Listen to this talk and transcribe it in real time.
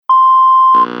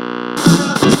Look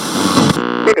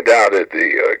it down at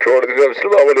the corner of the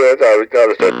slow over there.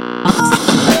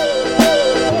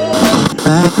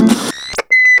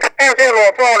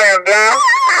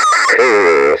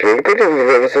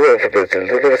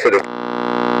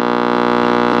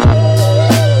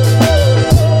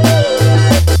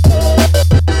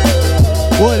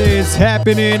 What is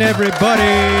happening, everybody?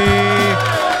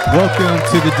 Welcome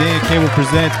to the Dan Cable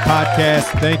Presents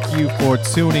podcast. Thank you for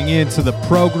tuning in to the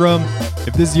program.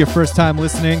 If this is your first time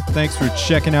listening, thanks for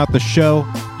checking out the show.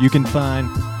 You can find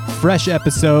fresh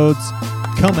episodes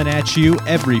coming at you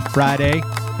every Friday.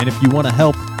 And if you want to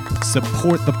help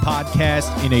support the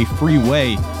podcast in a free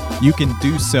way, you can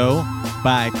do so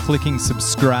by clicking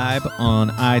subscribe on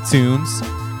iTunes,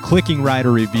 clicking write a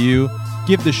review.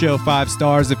 Give the show 5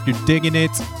 stars if you're digging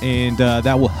it, and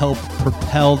that will help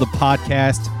propel the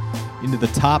podcast into the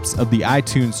tops of the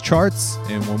iTunes charts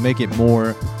and will make it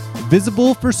more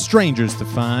visible for strangers to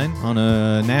find on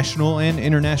a national and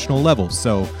international level.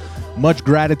 So much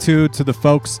gratitude to the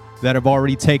folks that have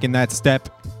already taken that step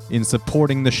in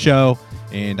supporting the show,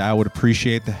 and I would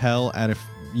appreciate the hell out of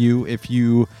you if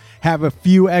you have a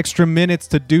few extra minutes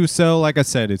to do so. Like I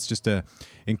said, it's just a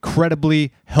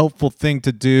incredibly helpful thing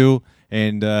to do,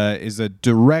 and is a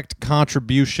direct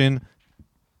contribution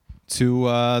to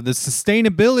the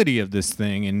sustainability of this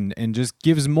thing, and just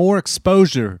gives more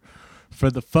exposure for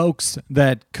the folks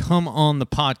that come on the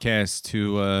podcast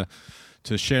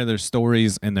to share their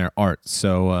stories and their art.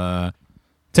 So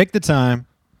take the time,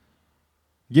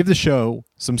 give the show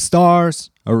some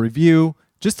stars, a review,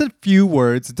 just a few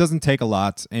words. It doesn't take a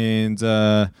lot, and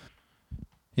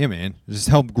yeah, man, just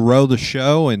help grow the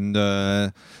show, and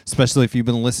especially if you've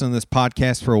been listening to this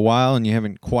podcast for a while and you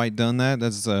haven't quite done that,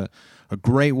 that's a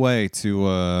great way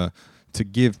to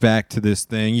give back to this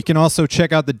thing. You can also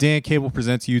check out the Dan Cable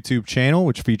Presents YouTube channel,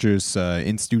 which features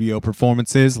in-studio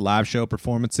performances, live show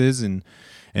performances, and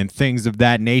things of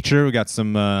that nature. We got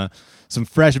some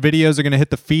fresh videos are going to hit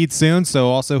the feed soon, so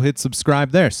also hit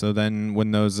subscribe there. So then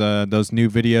when those new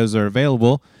videos are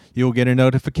available, you'll get a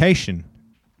notification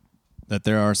that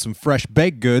there are some fresh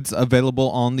baked goods available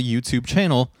on the YouTube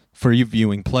channel for your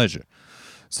viewing pleasure.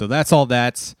 So that's all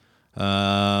that.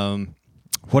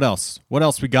 What else? What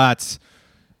else we got?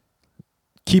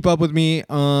 Keep up with me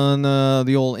on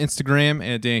the old Instagram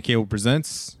at Dan Cable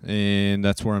Presents, and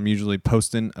that's where I'm usually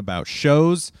posting about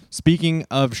shows. Speaking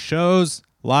of shows,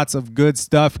 lots of good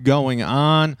stuff going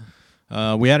on.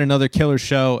 We had another killer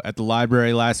show at the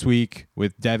library last week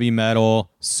with Devi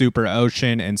Metal, Super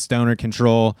Ocean, and Stoner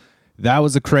Control. That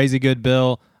was a crazy good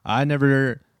bill. I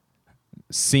never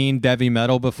seen Devi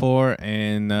Metal before,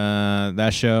 and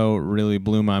that show really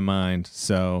blew my mind.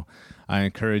 So I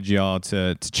encourage y'all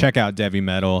to check out Devi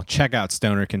Metal, check out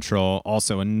Stoner Control,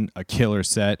 also a killer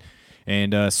set.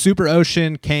 And Super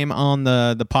Ocean came on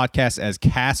the podcast as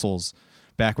Castles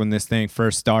back when this thing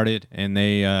first started, and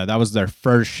they that was their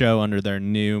first show under their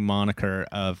new moniker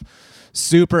of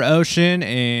Super Ocean,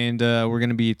 and we're going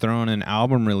to be throwing an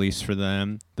album release for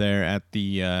them there at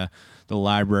the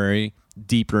library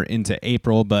deeper into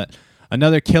April. But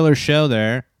another killer show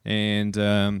there,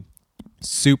 and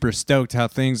super stoked how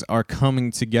things are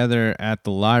coming together at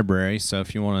the library. So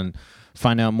if you want to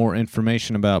find out more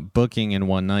information about booking and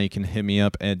whatnot, you can hit me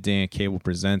up at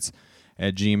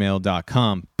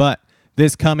dancablepresents@gmail.com. But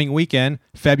this coming weekend,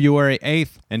 February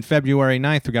 8th and February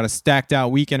 9th, we got a stacked out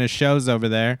weekend of shows over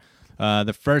there.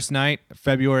 The first night,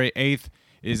 February 8th,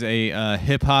 is a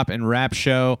hip-hop and rap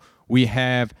show. We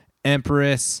have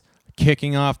Empress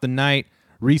kicking off the night.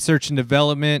 Research and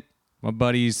Development, my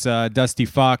buddies Dusty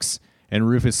Fox and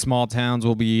Rufus Smalltowns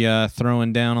will be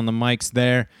throwing down on the mics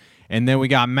there. And then we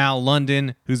got Mal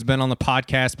London, who's been on the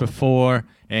podcast before,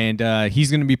 and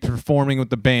he's going to be performing with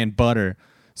the band Butter.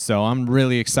 So I'm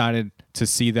really excited to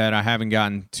see that. I haven't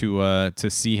gotten to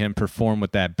see him perform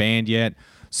with that band yet.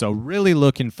 So really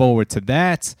looking forward to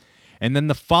that. And then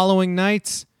the following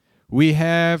night, we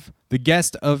have the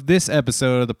guest of this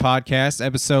episode of the podcast,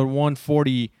 episode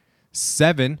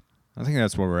 147. I think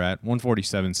that's where we're at.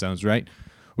 147 sounds right.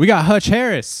 We got Hutch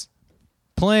Harris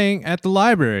playing at the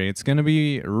library. It's going to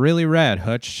be really rad.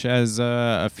 Hutch has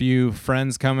a few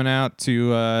friends coming out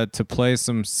to play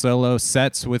some solo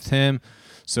sets with him.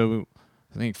 So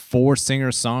I think 4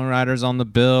 singer-songwriters on the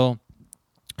bill.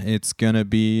 It's gonna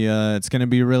be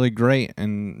really great,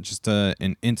 and just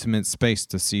an intimate space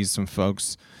to see some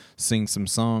folks sing some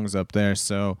songs up there.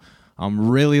 So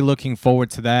I'm really looking forward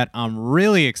to that. I'm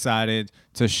really excited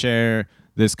to share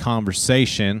this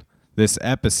conversation, this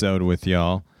episode with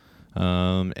y'all,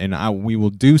 and we will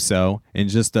do so in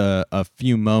just a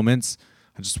few moments.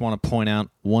 I just want to point out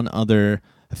one other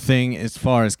thing as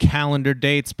far as calendar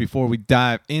dates before we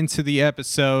dive into the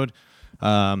episode.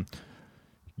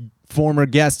 Former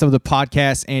guest of the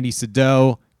podcast, Andy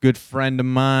Sado, good friend of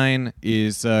mine,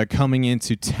 is coming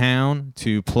into town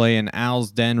to play an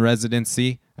Owl's Den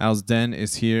residency. Owl's Den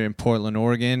is here in Portland,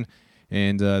 Oregon,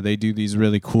 and they do these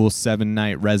really cool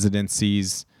 7-night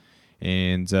residencies.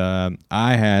 And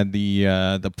I had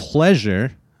the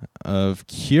pleasure of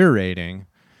curating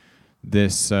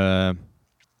this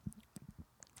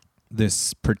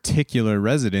this particular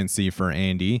residency for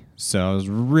Andy. So I was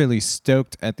really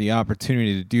stoked at the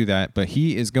opportunity to do that. But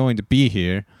he is going to be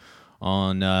here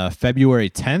on February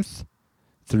 10th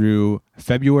through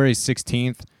February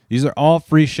 16th. These are all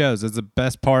free shows. That's the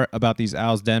best part about these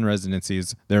Owl's Den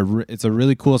residencies. It's a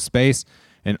really cool space,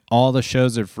 and all the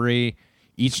shows are free.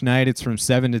 Each night it's from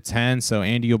 7 to 10, so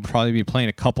Andy will probably be playing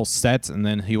a couple sets, and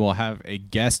then he will have a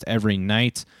guest every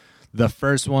night. The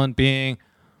first one being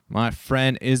my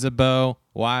friend Isabeau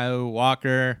Wahoo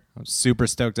Walker. I'm super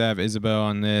stoked to have Isabeau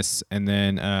on this. And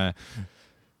then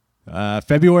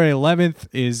February 11th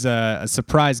is a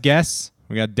surprise guest.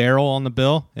 We got Daryl on the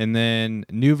bill. And then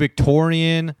New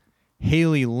Victorian,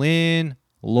 Haley Lynn,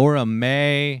 Laura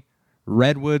May,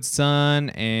 Redwood Sun,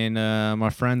 and my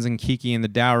friends in Kiki and the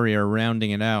Dowry are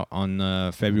rounding it out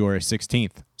on February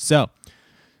 16th. So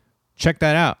check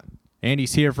that out.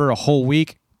 Andy's here for a whole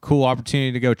week. Cool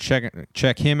opportunity to go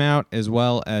check him out, as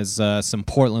well as some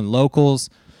Portland locals.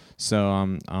 So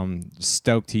I'm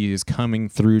stoked he is coming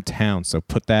through town. So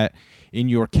put that in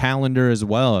your calendar as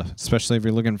well, especially if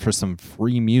you're looking for some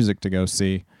free music to go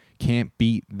see. Can't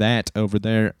beat that over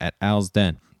there at Owl's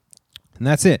Den. And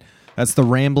that's it. That's the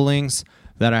ramblings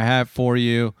that I have for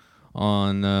you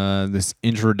on this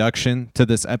introduction to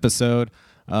this episode.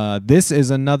 This is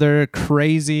another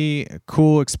crazy,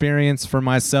 cool experience for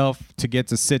myself to get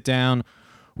to sit down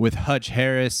with Hutch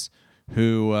Harris,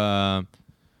 who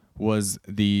was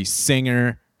the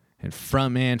singer and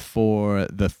frontman for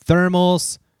the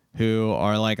Thermals, who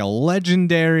are like a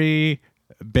legendary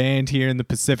band here in the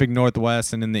Pacific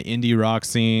Northwest and in the indie rock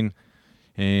scene.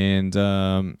 And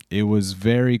it was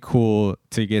very cool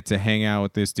to get to hang out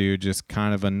with this dude. Just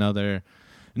kind of another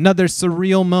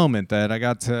surreal moment that I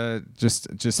got to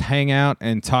just hang out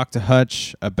and talk to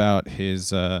Hutch about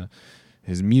his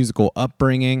musical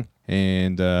upbringing.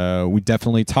 And we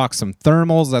definitely talked some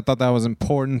Thermals. I thought that was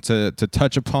important to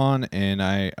touch upon, and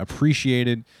I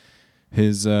appreciated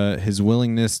his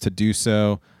willingness to do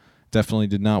so. Definitely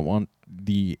did not want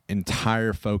the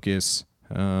entire focus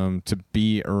to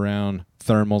be around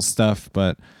Thermal stuff,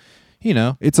 but you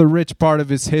know, it's a rich part of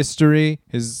his history,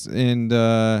 his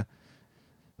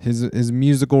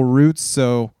musical roots.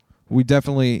 So we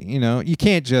definitely, you know, you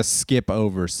can't just skip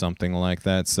over something like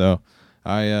that. So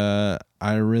I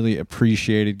really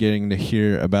appreciated getting to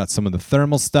hear about some of the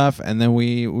Thermal stuff, and then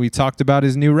we talked about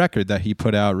his new record that he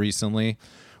put out recently,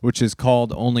 which is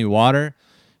called Only Water.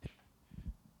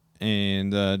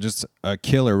 And just a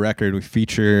killer record. We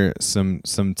feature some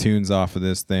tunes off of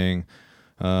this thing.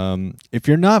 If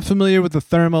you're not familiar with the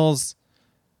Thermals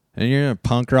and you're a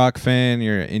punk rock fan,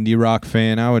 you're an indie rock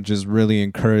fan, I would just really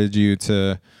encourage you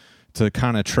to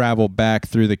kind of travel back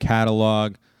through the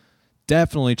catalog.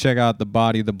 Definitely check out The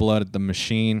Body, the Blood, the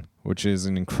Machine, which is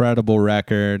an incredible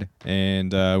record.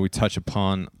 And we touch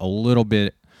upon a little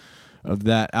bit of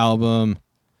that album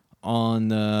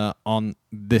on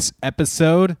this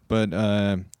episode, but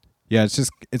yeah,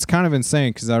 it's kind of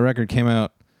insane because that record came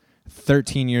out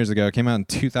 13 years ago. It came out in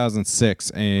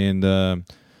 2006, and the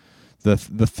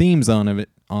themes on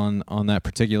that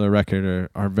particular record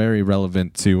are very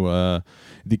relevant to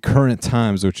the current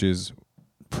times, which is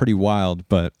pretty wild.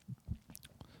 But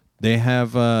they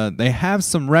have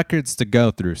some records to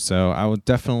go through, so I would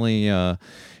definitely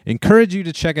encourage you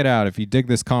to check it out if you dig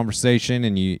this conversation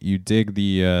and you dig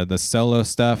the solo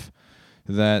stuff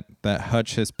that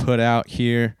Hutch has put out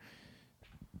here.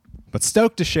 But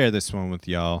stoked to share this one with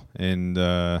y'all, and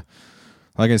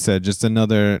like I said, just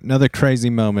another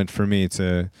crazy moment for me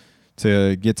to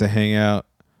get to hang out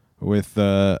with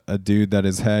a dude that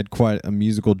has had quite a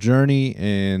musical journey,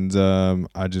 and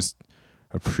I just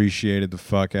appreciated the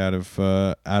fuck out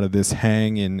of this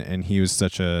hang, and he was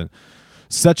such a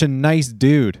nice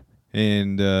dude,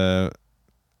 and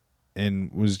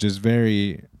was just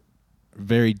very,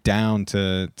 very down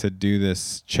to do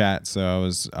this chat.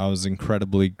 So I was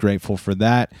incredibly grateful for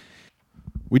that.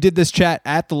 We did this chat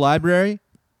at the library,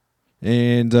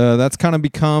 and that's kind of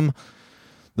become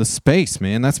the space,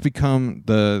 man. That's become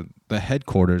the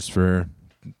headquarters for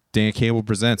Dan Cable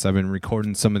Presents. I've been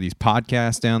recording some of these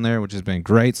podcasts down there, which has been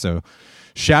great. So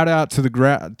shout out to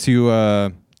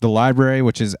the library,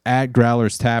 which is at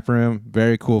Growler's Tap Room.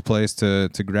 Very cool place to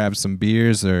grab some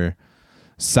beers or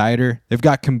cider. They've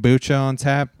got kombucha on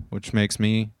tap, which makes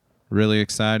me really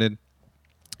excited.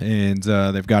 And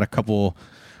they've got a couple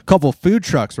food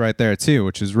trucks right there too,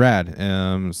 which is rad.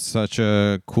 Such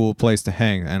a cool place to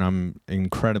hang, and I'm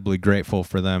incredibly grateful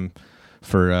for them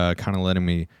for kind of letting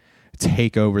me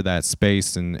take over that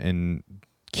space and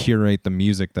curate the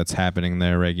music that's happening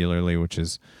there regularly, which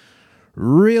is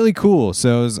really cool.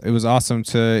 So it was awesome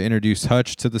to introduce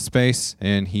Hutch to the space,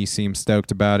 and he seemed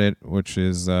stoked about it, which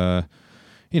is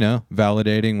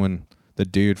validating when the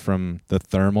dude from the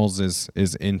Thermals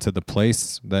is into the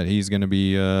place that he's going to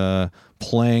be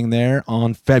playing there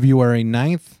on February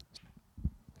 9th.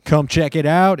 Come check it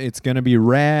out. It's going to be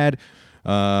rad.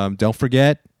 Don't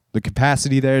forget, the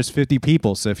capacity there is 50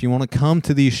 people. So if you want to come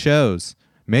to these shows,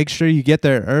 make sure you get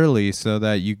there early so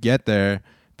that you get there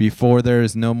before there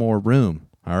is no more room.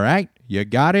 All right? You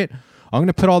got it? I'm going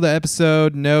to put all the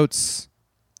episode notes.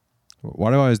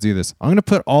 Why do I always do this? I'm going to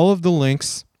put all of the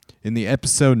links in the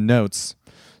episode notes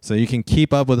so you can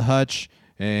keep up with Hutch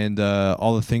and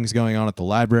all the things going on at the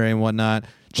library and whatnot.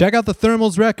 Check out the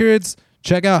Thermals records.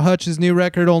 Check out Hutch's new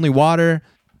record, Only Water.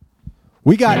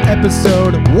 We got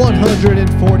episode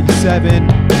 147.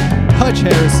 Hutch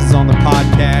Harris is on the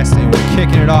podcast, and we're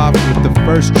kicking it off with the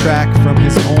first track from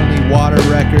his Only Water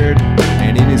record,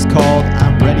 and it is called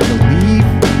I'm Ready to Leave.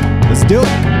 Let's do it.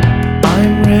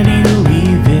 I'm ready to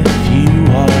leave if you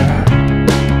are.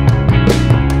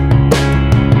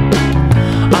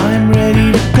 I'm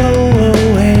ready to go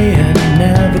away and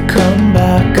never come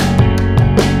back.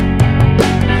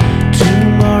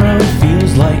 Tomorrow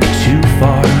feels like too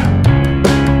far.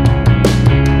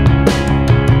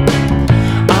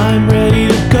 I'm ready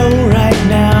to go right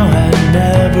now and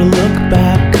never look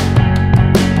back.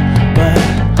 But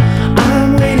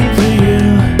I'm waiting for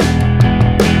you.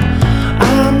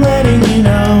 I'm letting you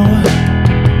know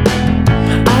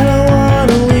I don't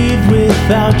wanna leave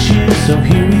without you. So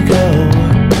here we go.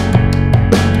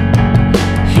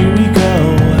 Here we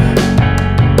go.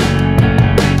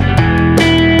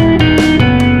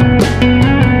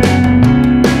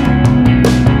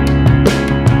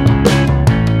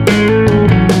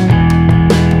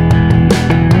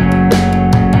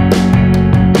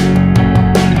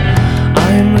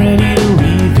 I'm ready to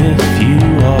leave if you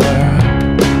are.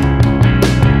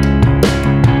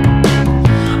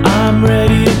 I'm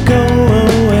ready to go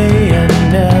away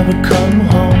and never come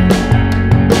home.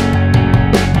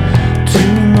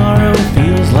 Tomorrow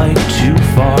feels like too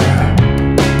far.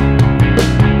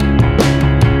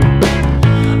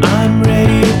 I'm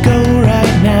ready to go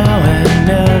right now and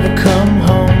never come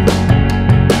home.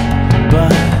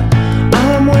 But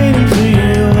I'm waiting for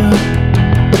you.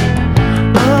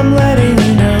 I'm letting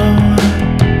you know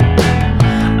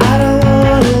I don't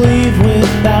wanna leave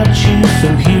without you. So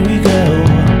here we go.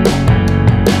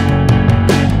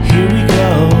 Here we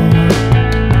go.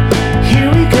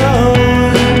 Here we go.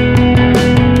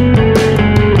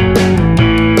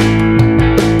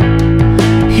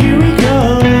 Here we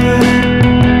go.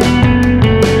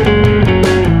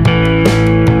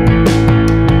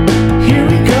 Here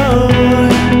we go.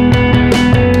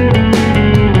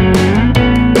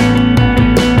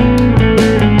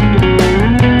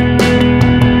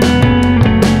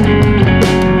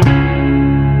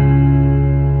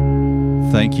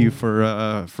 Thank you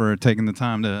for taking the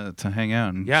time to hang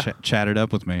out and Yeah. chat it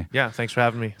up with me. Yeah, thanks for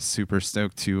having me. Super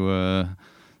stoked to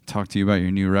talk to you about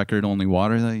your new record, Only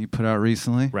Water, that you put out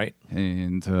recently. Right.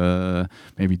 And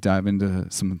maybe dive into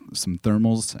some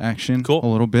Thermals action Cool. a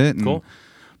little bit. And, Cool.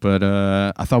 But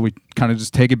I thought we'd kind of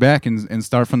just take it back and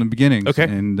start from the beginning. Okay.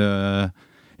 And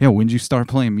when did you start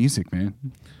playing music, man?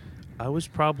 I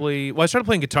started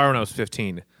playing guitar when I was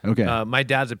 15. Okay. My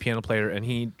dad's a piano player, and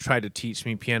he tried to teach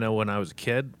me piano when I was a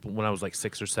kid, when I was like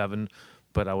 6 or 7,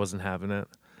 but I wasn't having it,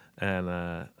 and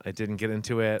I didn't get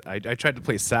into it. I tried to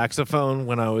play saxophone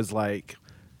when I was like,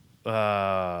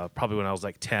 probably when I was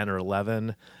like 10 or 11,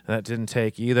 and that didn't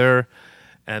take either.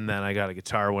 And then I got a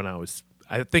guitar when I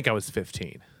think I was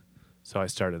 15, so I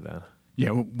started then. Yeah.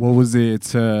 What was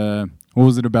it? What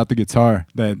was it about the guitar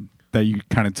that you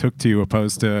kind of took to,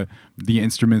 opposed to the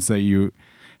instruments that you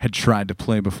had tried to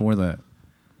play before that?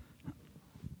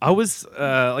 I was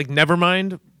like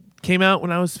Nevermind came out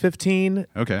when I was 15.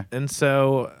 Okay. And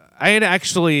so I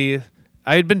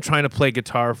had been trying to play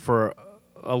guitar for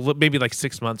maybe like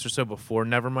 6 months or so before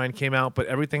Nevermind came out, but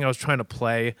everything I was trying to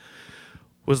play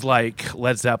was like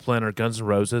Led Zeppelin or Guns N'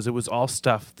 Roses. It was all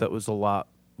stuff that was a lot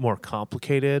more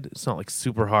complicated. It's not like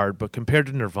super hard, but compared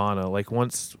to Nirvana, like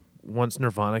once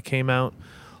Nirvana came out,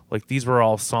 like these were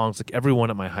all songs, like everyone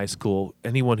at my high school,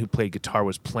 anyone who played guitar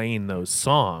was playing those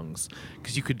songs,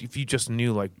 because you could, if you just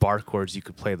knew like bar chords, you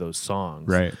could play those songs.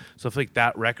 Right. So I feel like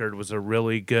that record was a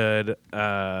really good,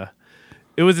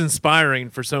 it was inspiring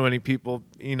for so many people,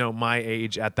 you know, my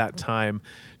age at that time,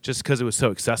 just because it was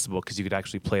so accessible, because you could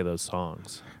actually play those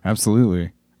songs.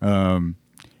 Absolutely. And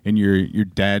your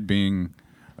dad being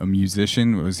a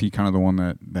musician, was he kind of the one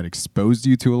that exposed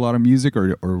you to a lot of music,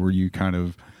 or were you kind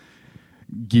of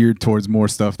geared towards more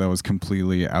stuff that was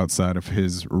completely outside of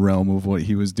his realm of what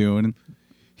he was doing?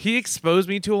 He exposed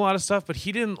me to a lot of stuff, but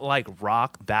he didn't like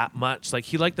rock that much. Like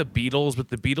he liked the Beatles, but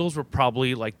the Beatles were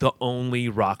probably like the only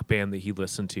rock band that he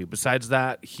listened to. Besides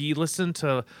that, he listened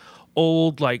to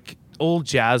old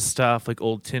jazz stuff, like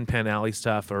old Tin Pan Alley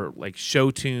stuff, or like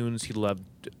show tunes. He loved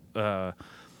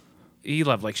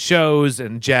like shows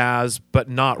and jazz, but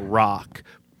not rock.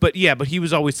 But he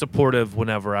was always supportive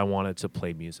whenever I wanted to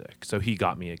play music. So he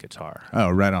got me a guitar.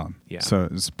 Oh, right on. Yeah. So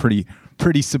it's a pretty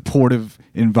supportive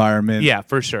environment. Yeah,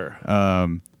 for sure.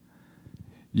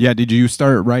 Yeah, did you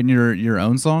start writing your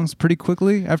own songs pretty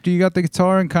quickly after you got the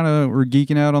guitar and kind of were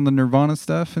geeking out on the Nirvana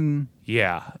stuff? And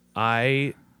yeah,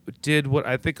 I did what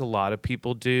I think a lot of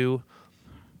people do,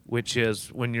 which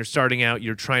is when you're starting out,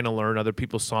 you're trying to learn other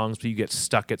people's songs, but you get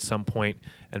stuck at some point,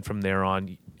 and from there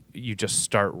on, you just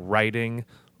start writing.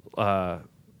 Or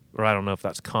I don't know if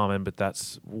that's common, but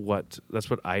that's what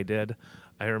I did.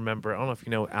 I remember, I don't know if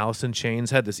you know, Alice in Chains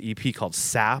had this EP called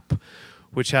Sap,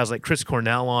 which has like Chris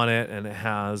Cornell on it, and it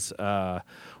has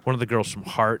one of the girls from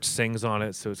Heart sings on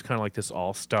it. So it's kind of like this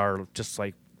all-star just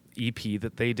like EP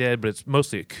that they did, but it's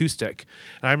mostly acoustic.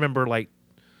 And I remember like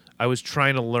I was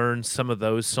trying to learn some of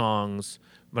those songs,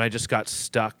 but I just got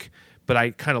stuck. But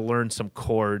I kind of learned some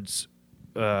chords.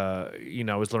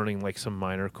 I was learning like some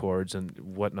minor chords and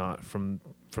whatnot from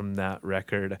that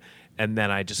record, and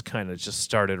then I just kind of just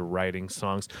started writing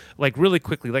songs like really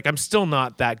quickly. Like I'm still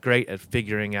not that great at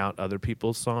figuring out other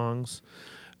people's songs,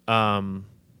 once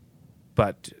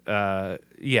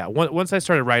I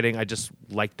started writing, I just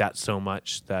liked that so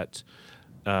much that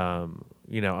I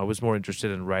was more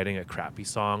interested in writing a crappy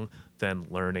song than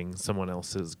learning someone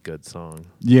else's good song.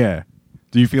 Yeah.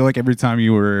 Do you feel like every time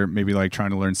you were maybe like trying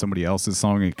to learn somebody else's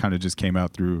song, it kind of just came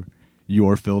out through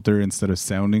your filter instead of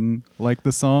sounding like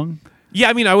the song? Yeah,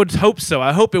 I mean, I would hope so.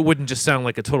 I hope it wouldn't just sound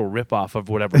like a total ripoff of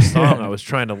whatever song I was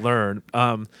trying to learn.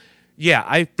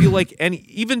 I feel like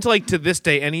even to this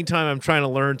day, anytime I'm trying to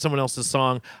learn someone else's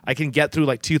song, I can get through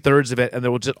like 2/3 of it, and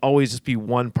there will just always just be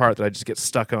one part that I just get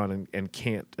stuck on and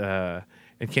can't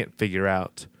figure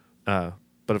out.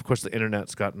 But of course, the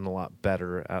internet's gotten a lot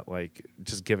better at like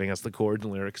just giving us the chords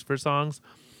and lyrics for songs.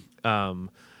 I've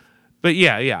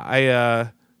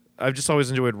just always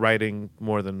enjoyed writing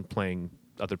more than playing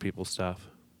other people's stuff.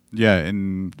 Yeah,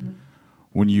 and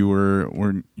when you were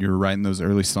writing those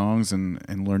early songs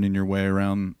and learning your way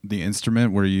around the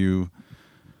instrument,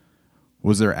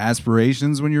 was there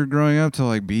aspirations when you were growing up to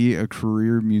like be a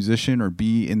career musician or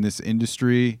be in this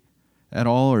industry at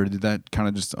all, or did that kind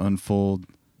of just unfold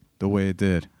the way it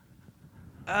did?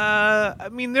 I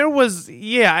mean, there was,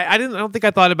 I don't think I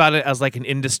thought about it as like an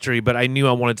industry, but I knew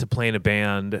I wanted to play in a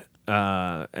band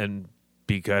and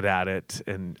be good at it.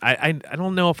 And I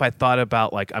don't know if I thought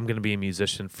about like I'm going to be a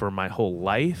musician for my whole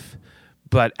life,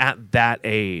 but at that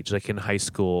age, like in high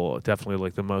school, definitely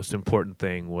like the most important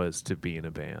thing was to be in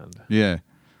a band. Yeah.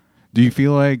 Do you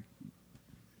feel like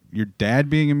your dad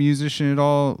being a musician at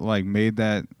all like made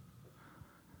that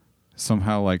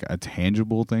somehow like a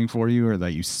tangible thing for you, or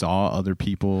that you saw other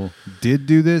people did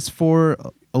do this for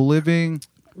a living?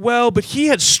 Well, but he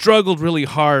had struggled really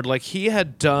hard. Like he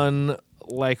had done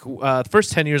like the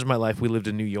first 10 years of my life, we lived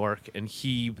in New York, and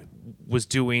he was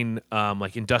doing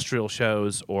like industrial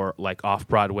shows or like off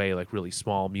Broadway, like really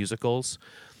small musicals.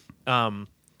 And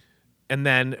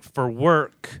then for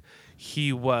work,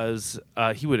 he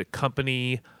would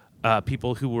accompany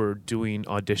people who were doing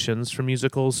auditions for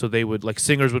musicals. So they would, like,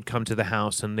 singers would come to the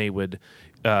house and they would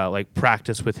like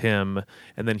practice with him,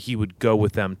 and then he would go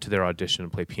with them to their audition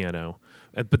and play piano.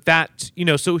 But that,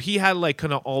 so he had like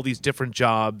kind of all these different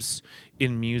jobs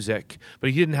in music,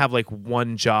 but he didn't have like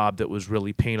one job that was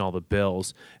really paying all the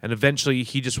bills. And eventually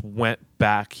he just went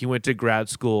back. He went to grad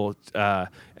school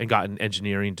and got an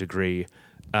engineering degree,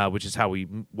 which is why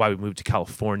we moved to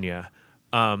California.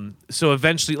 So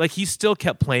eventually, like, he still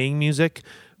kept playing music,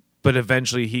 but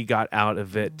eventually he got out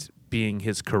of it being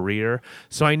his career.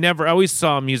 So I always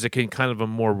saw music in kind of a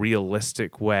more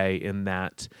realistic way, in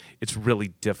that it's really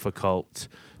difficult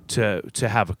to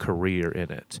have a career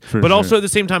in it. But also at the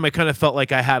same time, I kind of felt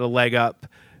like I had a leg up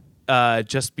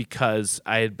just because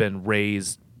I had been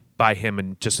raised by him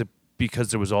and just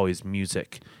because there was always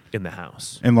music in the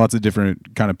house. And lots of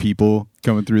different kind of people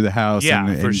coming through the house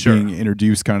and for sure. being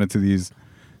introduced kind of to these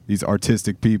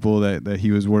artistic people that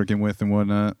he was working with and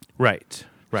whatnot. Right.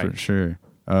 For sure.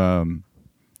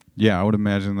 Yeah, I would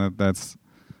imagine that's,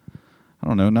 I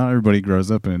don't know, not everybody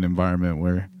grows up in an environment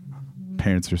where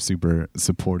parents are super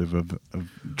supportive of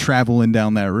traveling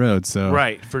down that road. So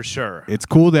Right, for sure. it's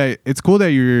cool that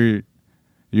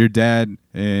your dad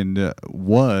and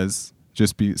was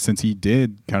since he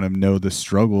did kind of know the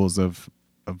struggles of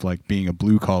like being a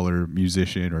blue collar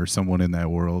musician or someone in that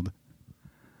world.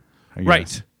 I Right.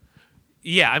 guess.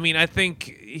 Yeah, I mean, I think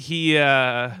he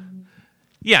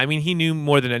he knew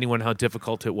more than anyone how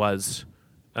difficult it was.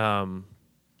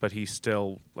 But he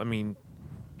still, I mean,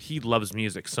 he loves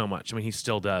music so much. I mean, he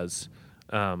still does.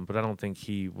 But I don't think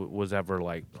he was ever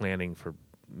like planning for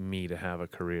me to have a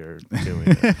career doing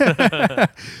it.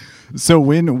 So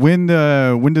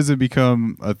when does it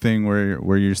become a thing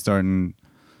where you're starting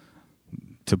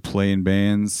to play in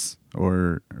bands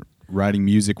or writing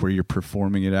music where you're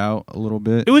performing it out a little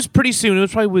bit? It was pretty soon. It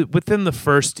was probably within the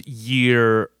first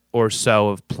year or so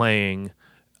of playing.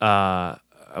 I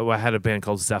had a band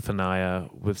called Zephaniah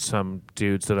with some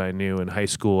dudes that I knew in high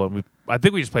school, and I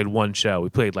think we just played one show. We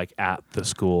played like at the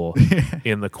school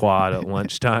in the quad at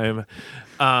lunchtime.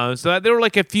 So there were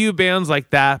like a few bands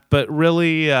like that, but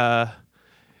really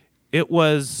it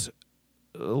was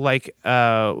like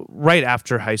right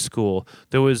after high school.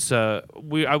 There was I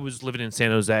was living in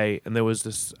San Jose, and there was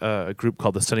this group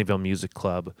called the Sunnyvale Music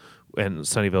Club, and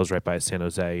Sunnyvale's right by San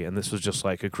Jose, and this was just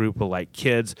like a group of like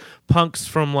kids, punks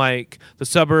from like the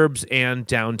suburbs and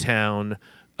downtown.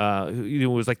 It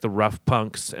was like the rough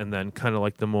punks, and then kind of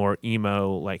like the more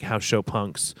emo, like house show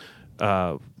punks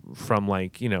from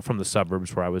like, from the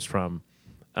suburbs where I was from.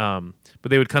 But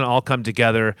they would kind of all come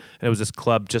together, and it was this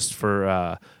club just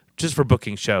for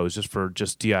booking shows, just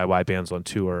DIY bands on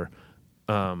tour.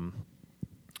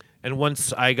 And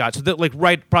once I got to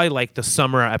probably like the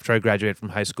summer after I graduated from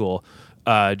high school,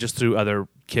 just through other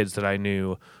kids that I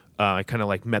knew, I kind of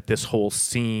like met this whole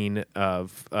scene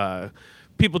of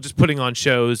people just putting on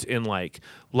shows in like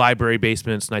library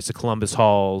basements, Knights of Columbus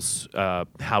halls,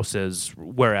 houses,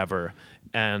 wherever.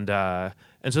 And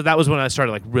so that was when I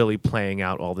started like really playing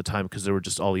out all the time, because there were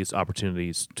just all these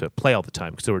opportunities to play all the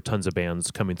time, because there were tons of bands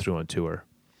coming through on tour.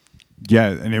 Yeah,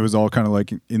 and it was all kind of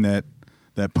like in that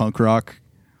punk rock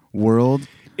world.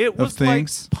 It was like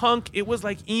things. punk. It was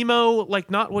like emo,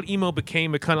 like not what emo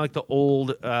became, but kind of like the old,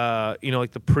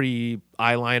 like the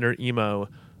pre-eyeliner emo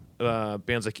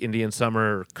bands like Indian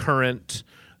Summer, Current,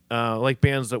 like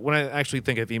bands that, when I actually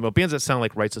think of emo, bands that sound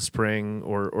like Rites of Spring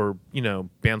or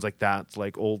bands like that,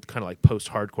 like old kind of like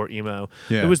post-hardcore emo.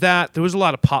 Yeah. There was that. There was a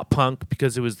lot of pop punk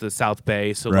because it was the South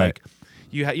Bay. So Right. like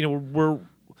you had, we're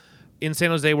in San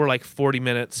Jose. We're like 40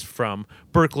 minutes from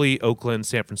Berkeley, Oakland,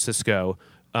 San Francisco.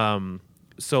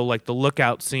 So like the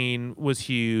Lookout scene was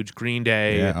huge. Green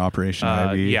Day, Yeah, Operation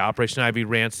Ivy. yeah, Operation Ivy,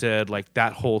 Rancid, like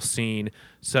that whole scene.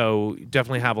 So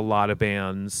definitely have a lot of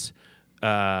bands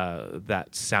that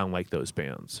sound like those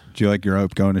bands. Do you like grow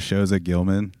up going to shows at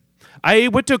Gilman? I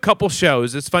went to a couple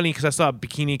shows. It's funny because I saw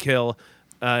Bikini Kill.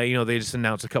 They just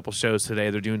announced a couple shows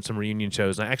today. They're doing some reunion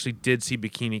shows. And I actually did see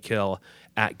Bikini Kill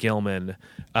at Gilman,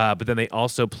 but then they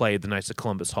also played the Knights of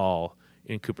Columbus Hall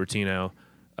in Cupertino.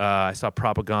 I saw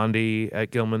Propagandhi at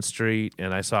Gilman Street,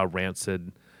 and I saw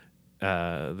Rancid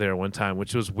there one time,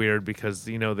 which was weird because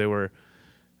they were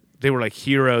like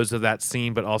heroes of that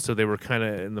scene, but also they were kind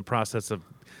of in the process of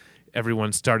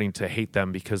everyone starting to hate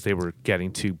them because they were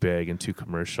getting too big and too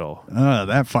commercial.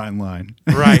 That fine line.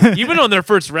 Right. Even on their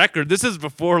first record, this is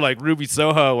before like Ruby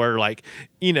Soho or like,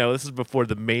 this is before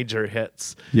the major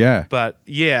hits. Yeah. But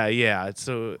yeah.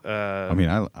 So, I mean,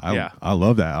 yeah. I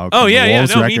love that Out oh Come the yeah,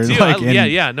 Wolves no, record. me too.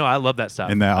 Like, No, I love that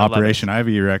stuff. And that I love Operation it.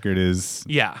 Ivy record is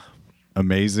Yeah.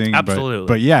 amazing. Absolutely.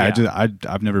 But yeah, Yeah.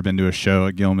 I've never been to a show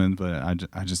at Gilman, but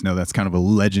I just know that's kind of a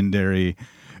legendary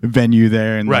venue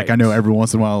there, and like Right. I know every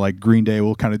once in a while like Green Day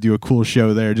will kind of do a cool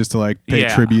show there just to like pay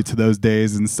Yeah. tribute to those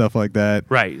days and stuff like that.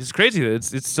 Right. It's crazy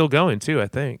that it's still going too, I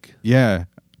think. Yeah.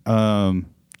 I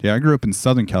grew up in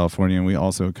Southern California, and we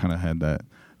also kind of had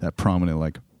that prominent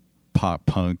like pop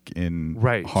punk and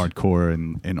Right. hardcore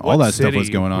and all What that stuff was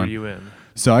city going were on. you in?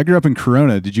 So I grew up in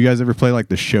Corona. Did you guys ever play like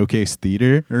the Showcase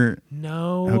Theater? Or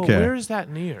No. Okay. Where is that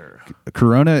near?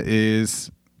 Corona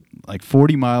is like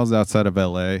 40 miles outside of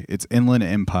LA. It's Inland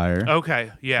Empire.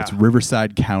 Okay. Yeah. It's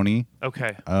Riverside County.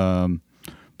 Okay.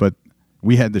 But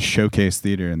we had the Showcase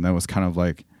Theater, and that was kind of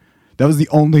like that was the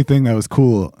only thing that was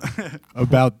cool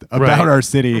about Right. our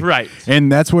city. Right.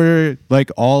 And that's where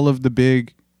like all of the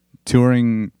big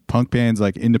touring punk bands,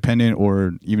 like independent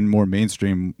or even more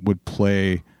mainstream, would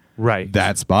play Right.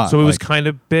 that spot. So it was Like, kind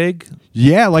of big.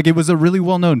 yeah, like it was a really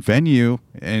well known venue,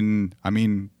 and I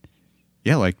mean,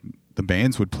 yeah, like the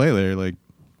bands would play there, like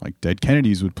Dead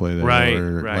Kennedys would play there, Right,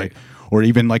 or right. like, or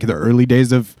even like the early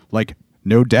days of like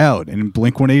No Doubt and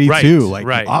Blink-182, Right, like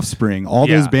right. Offspring, all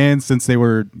Yeah. those bands, since they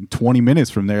were 20 minutes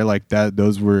from there, like that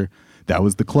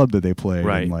was the club that they played,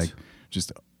 Right. and like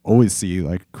just always see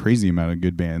like crazy amount of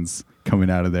good bands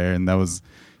coming out of there, and that was.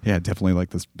 Yeah, definitely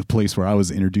like the place where I was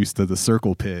introduced to the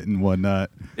Circle Pit and whatnot.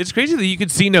 It's crazy that you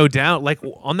could see No Doubt, like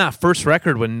on that first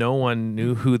record when no one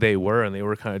knew who they were and they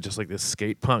were kind of just like this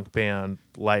skate punk band.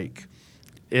 Like,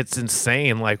 it's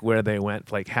insane, like where they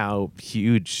went, like how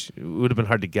huge. It would have been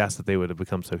hard to guess that they would have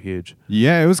become so huge.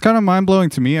 Yeah, it was kind of mind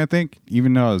blowing to me. I think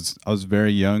even though I was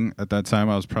very young at that time,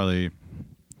 I was probably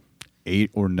 8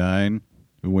 or 9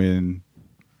 when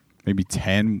maybe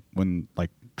 10 when like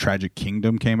Tragic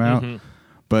Kingdom came out. Mm-hmm.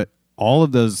 But all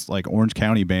of those like Orange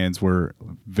County bands were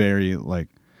very like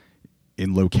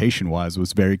in location wise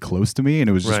was very close to me, and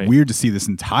it was just Right. weird to see this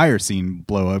entire scene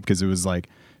blow up because it was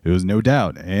No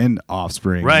Doubt and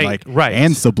Offspring, Right, like, right.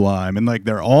 and Sublime, and like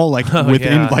they're all like Oh,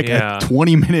 within yeah, like yeah. a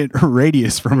 20-minute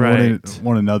radius from Right.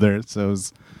 one another. So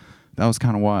that was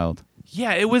kind of wild.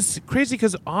 Yeah, it was crazy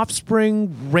because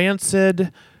Offspring,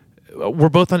 Rancid were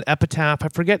both on Epitaph. I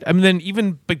forget. I mean, then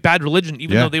even like Bad Religion,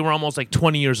 even Yeah. though they were almost like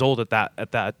 20 years old at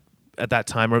that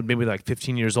time, or maybe like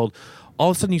 15 years old,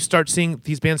 all of a sudden you start seeing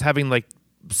these bands having like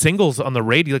singles on the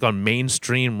radio, like on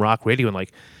mainstream rock radio, and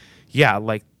like, yeah,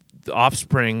 like the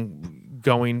Offspring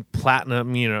going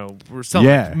platinum. You know, we're selling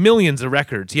Yeah. millions of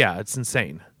records. Yeah, it's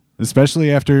insane.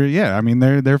 Especially after, I mean,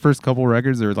 their first couple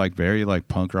records, they were like very like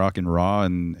punk rock and raw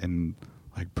and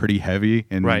like pretty heavy,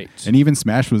 and Right. and even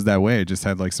Smash was that way. It just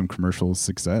had like some commercial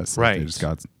success. Like, Right. they just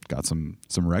got some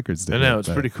records. I know, it's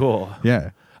pretty cool.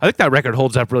 Yeah. I think that record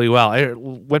holds up really well. I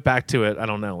went back to it, I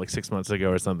don't know, like 6 months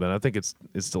ago or something. I think it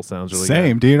still sounds really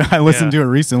Same, good. dude. I listened Yeah. to it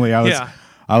recently. Yeah.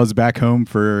 I was back home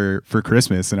for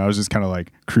Christmas, and I was just kind of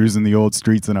like cruising the old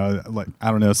streets, and I was like, I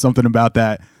don't know, something about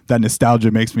that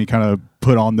nostalgia makes me kind of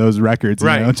put on those records, you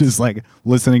know, Right. just like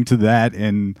listening to that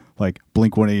and like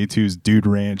Blink-182's Dude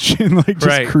Ranch and like just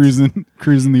Right.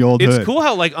 cruising the old It's hood. cool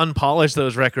how like unpolished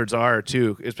those records are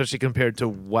too, especially compared to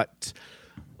what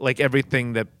like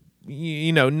everything that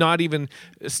you know, not even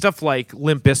stuff like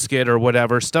Limp Bizkit or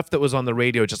whatever, stuff that was on the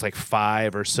radio just like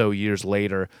 5 or so years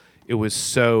later. It was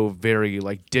so very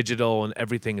like digital, and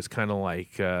everything is kind of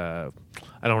like I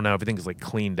don't know, everything is like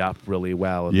cleaned up really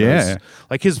well. And Yeah. those-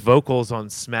 like his vocals on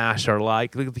Smash are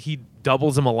like he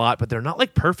doubles them a lot, but they're not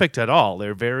like perfect at all.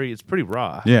 They're it's pretty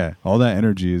raw. Yeah, all that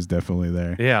energy is definitely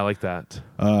there. Yeah, I like that.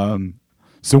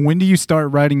 So when do you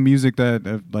start writing music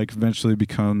that like eventually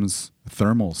becomes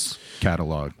Thermal's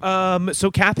catalog?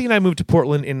 So Kathy and I moved to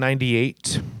Portland in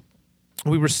 '98.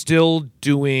 We were still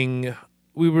doing.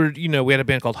 We had a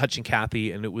band called Hutch and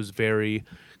Kathy, and it was very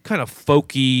kind of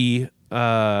folky,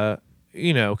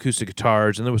 acoustic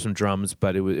guitars, and there was some drums,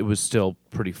 but it was still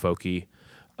pretty folky.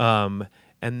 And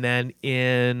then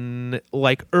in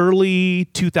like early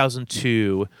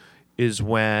 2002 is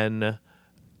when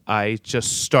I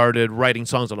just started writing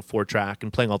songs on a 4-track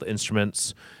and playing all the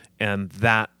instruments, and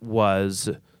those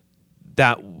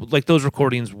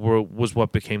recordings was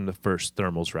what became the first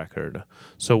Thermals record.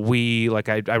 So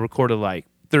I recorded like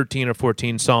 13 or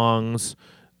 14 songs,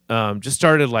 just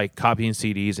started like copying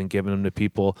CDs and giving them to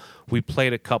people. We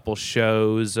played a couple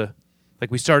shows. Like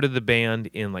we started the band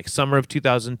in like summer of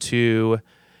 2002,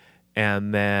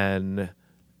 and then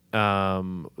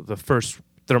the first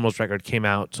Thermals record came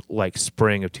out like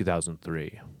spring of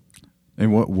 2003.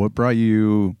 And what brought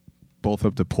you both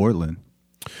up to Portland?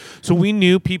 So we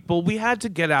knew people. We had to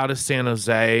get out of San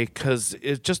Jose because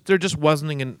there just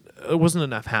wasn't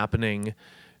enough happening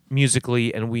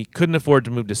musically, and we couldn't afford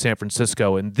to move to San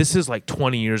Francisco. And this is like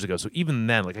 20 years ago. So even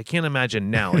then, like I can't imagine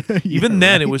now. Like even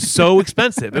then, it was so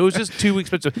expensive. It was just too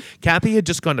expensive. Kathy had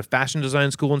just gone to fashion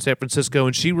design school in San Francisco,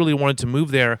 and she really wanted to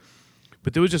move there,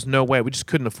 but there was just no way. We just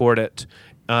couldn't afford it.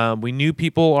 We knew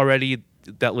people already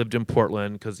that lived in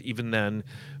Portland, because even then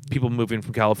people moving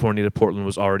from California to Portland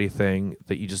was already a thing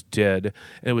that you just did, and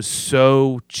it was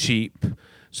so cheap.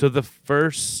 So the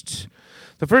first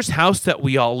house that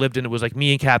we all lived in, it was like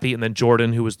me and Kathy and then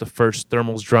Jordan, who was the first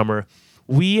Thermals drummer.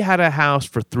 We had a house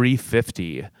for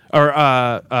 $350,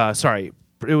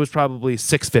 it was probably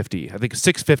 $650. I think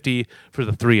 $650 for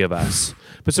the three of us.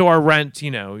 But so our rent,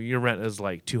 your rent is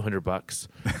like $200.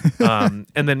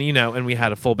 And then, and we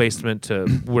had a full basement to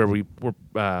where we were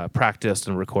practiced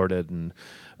and recorded. And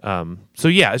so,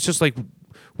 yeah, it's just like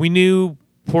we knew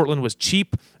Portland was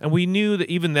cheap, and we knew that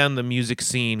even then the music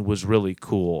scene was really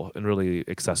cool and really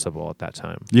accessible at that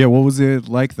time. Yeah, what was it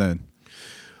like then?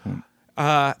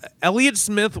 Elliott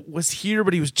Smith was here,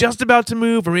 but he was just about to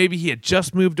move, or maybe he had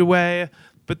just moved away.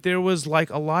 But there was like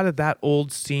a lot of that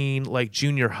old scene, like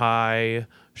Junior High,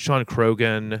 Sean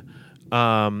Crogan.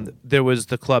 There was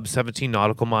the club 17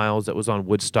 Nautical Miles that was on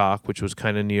Woodstock, which was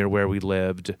kind of near where we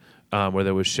lived, where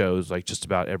there was shows like just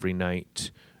about every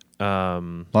night.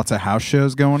 Lots of house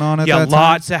shows going on at that time?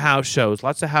 Lots of house shows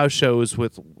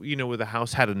with, where the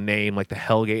house had a name, like the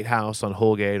Hellgate House on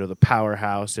Holgate or the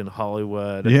Powerhouse in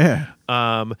Hollywood. Yeah.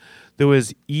 There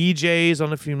was EJ's, I don't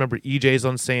know if you remember EJ's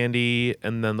on Sandy,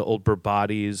 and then the old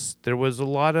Bourbottis. There was a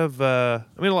lot of,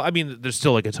 there's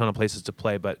still like a ton of places to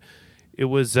play, but it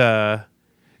was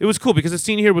cool because the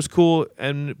scene here was cool,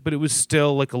 but it was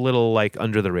still like a little like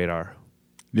under the radar.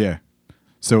 Yeah.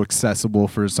 So accessible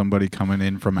for somebody coming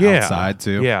in from outside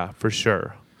too. Yeah, for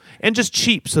sure. And just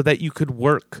cheap so that you could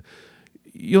work.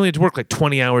 You only had to work like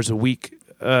 20 hours a week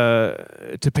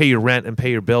to pay your rent and pay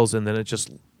your bills, and then it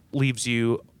just leaves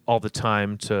you all the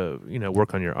time to,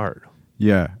 work on your art.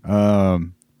 Yeah.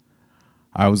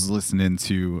 I was listening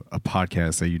to a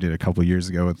podcast that you did a couple years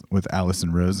ago with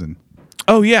Allison Rosen.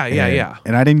 Oh, yeah.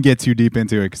 And I didn't get too deep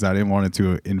into it because I didn't want it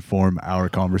to inform our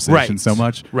conversation so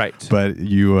much. Right. But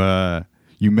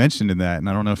you mentioned in that, and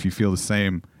I don't know if you feel the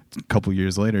same a couple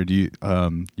years later. Do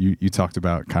you talked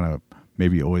about kind of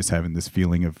maybe always having this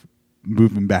feeling of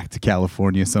moving back to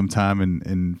California sometime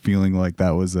and feeling like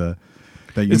that was a...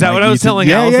 Is that what I was telling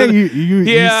Allison? You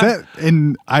said,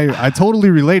 and I totally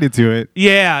related to it.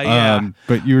 Yeah.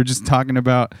 But you were just talking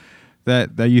about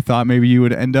that you thought maybe you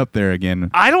would end up there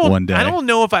again one day. I don't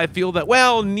know if I feel that.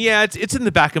 Well, yeah, it's in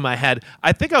the back of my head.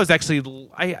 I think I was actually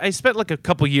I spent like a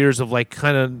couple years of like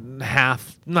kind of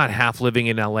not half living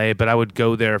in LA, but I would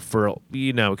go there for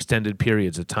extended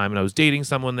periods of time, and I was dating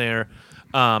someone there.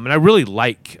 And I really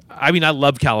I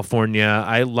love California.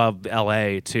 I love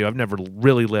LA too. I've never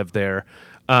really lived there.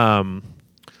 My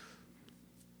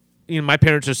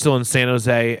parents are still in San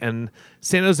Jose, and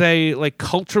San Jose, like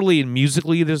culturally and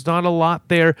musically, there's not a lot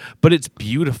there, but it's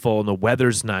beautiful and the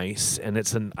weather's nice.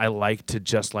 And I like to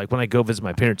just like when I go visit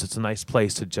my parents, it's a nice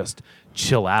place to just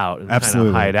chill out and kind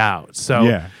of hide out.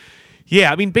 So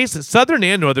yeah, basically Southern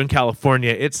and Northern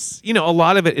California, it's, a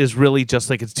lot of it is really just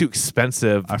like it's too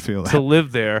expensive to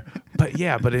live there. But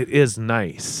it is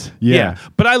nice. Yeah.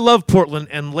 But I love Portland,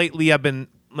 and lately I've been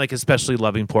like especially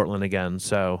loving Portland again.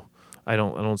 So I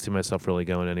don't see myself really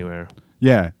going anywhere.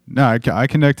 Yeah. No, I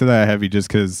connect to that heavy just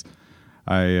because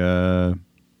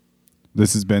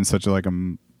this has been such a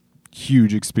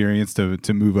huge experience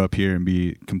to move up here and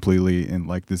be completely in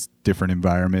like this different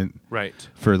environment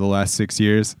for the last 6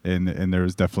 years, and there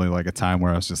was definitely like a time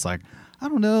where I was just like, I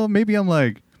don't know, maybe I'm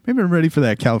ready for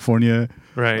that California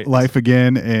life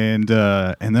again, and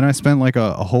then I spent like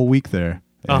a whole week there,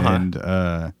 and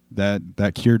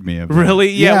that cured me of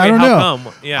really I don't know.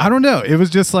 Come? Yeah, I don't know, it was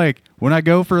just like when I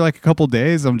go for like a couple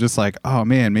days, I'm just like, oh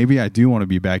man, maybe I do want to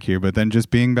be back here, but then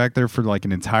just being back there for like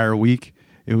an entire week,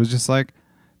 it was just like,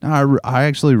 no, I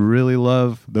actually really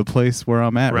love the place where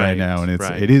I'm at right now, and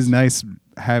it is nice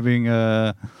having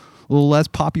a little less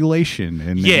population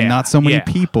and not so many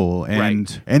people,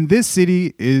 and this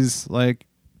city is like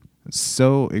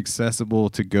so accessible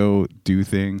to go do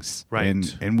things,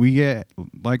 and we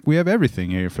have everything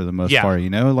here for the most part,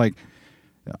 like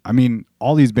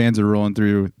all these bands are rolling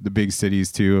through the big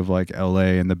cities too of like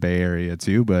LA and the Bay Area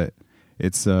too, but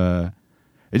it's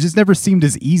it just never seemed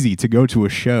as easy to go to a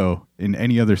show in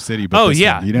any other city but this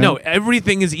one, No,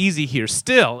 everything is easy here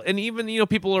still. And even,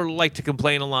 people are like to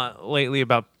complain a lot lately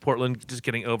about Portland just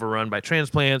getting overrun by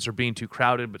transplants or being too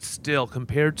crowded, but still,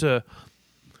 compared to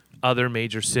other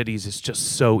major cities, it's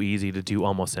just so easy to do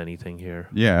almost anything here.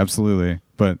 Yeah, absolutely.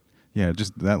 But yeah,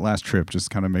 just that last trip just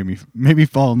kind of made me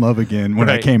fall in love again. When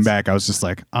I came back, I was just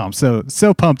like, oh, I'm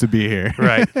so pumped to be here.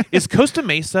 Right. Is Costa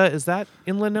Mesa, is that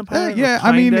Inland Empire?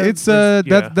 It's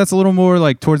that's a little more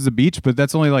like towards the beach, but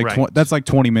that's only like that's like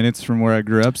 20 minutes from where I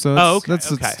grew up. So that's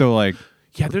still like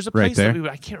there's a place that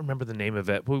I can't remember the name of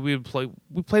it. But we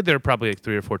played there probably like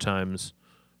 3 or 4 times.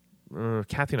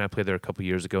 Kathy and I played there a couple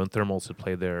years ago, and Thermals had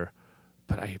played there,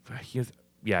 but I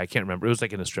can't remember. It was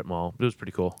like in a strip mall. It was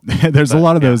pretty cool. There's a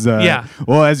lot of those.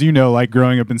 Well, as you know, like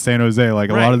growing up in San Jose, like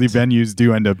a lot of the venues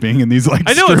do end up being in these like.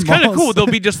 I know, strip it's kind of malls. cool. There'll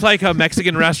be just like a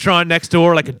Mexican restaurant next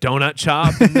door, like a donut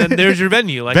shop, and then there's your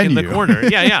venue, in the corner.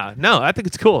 Yeah. No, I think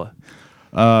it's cool.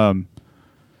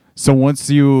 So once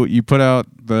you put out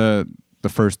the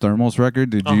first Thermals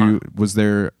record, was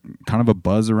there kind of a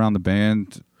buzz around the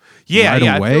band? Right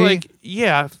away?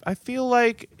 I feel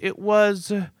like it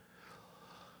was.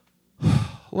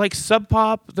 like Sub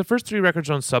Pop, the first 3 records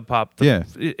on Sub Pop,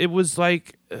 it was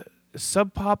like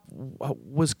Sub Pop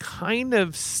was kind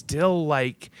of still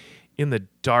like in the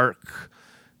dark,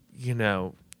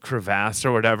 crevasse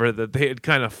or whatever that they had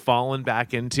kind of fallen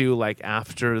back into, like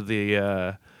after the,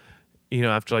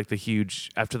 after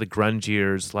the grunge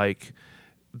years, like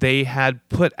they had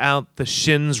put out the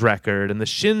Shins record, and the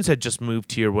Shins had just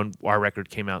moved here when our record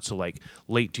came out, so like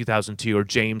late 2002, or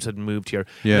James had moved here.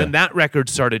 Yeah. And then that record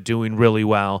started doing really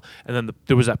well, and then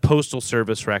there was that Postal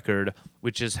Service record,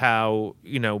 which is how,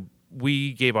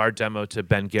 we gave our demo to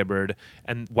Ben Gibbard,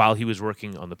 and while he was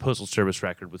working on the Postal Service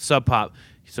record with Sub Pop,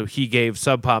 so he gave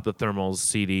Sub Pop the Thermals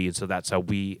CD, and so that's how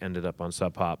we ended up on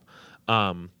Sub Pop.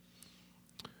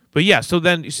 But yeah, so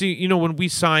then, you see, when we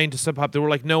signed to Sub Pop, there were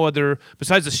like no other,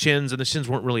 besides the Shins, and the Shins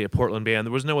weren't really a Portland band,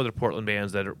 there was no other Portland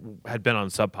bands that had been on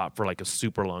Sub Pop for like a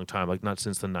super long time, like not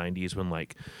since the 90s when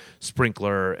like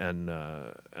Sprinkler and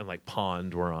like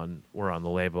Pond were on the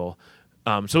label.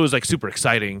 So it was like super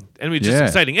exciting, and it was just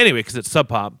exciting anyway because it's Sub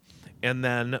Pop. And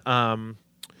then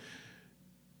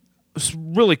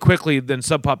really quickly, then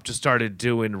Sub Pop just started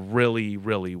doing really,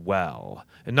 really well,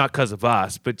 and not because of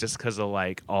us, but just because of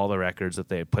like all the records that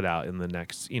they had put out in the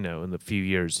next, in the few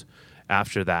years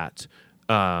after that.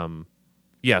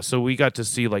 So we got to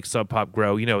see like Sub Pop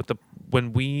grow.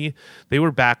 They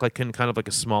were back like in kind of like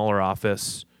a smaller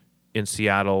office in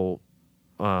Seattle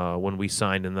when we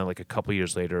signed, and then like a couple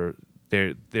years later,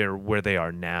 they're where they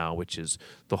are now, which is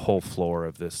the whole floor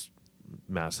of this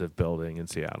massive building in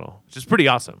Seattle, which is pretty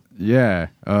awesome. Yeah.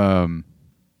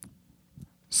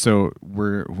 So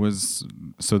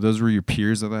those were your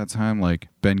peers at that time, like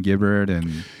Ben Gibbard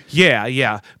and...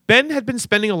 Yeah. Ben had been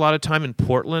spending a lot of time in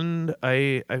Portland.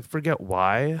 I forget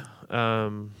why.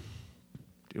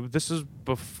 This is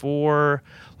before,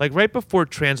 like right before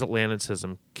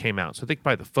Transatlanticism came out. So I think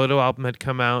probably the Photo album had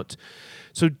come out.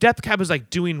 So Death Cab was like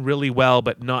doing really well,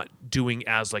 but not doing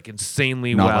as like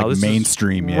insanely not well. Like this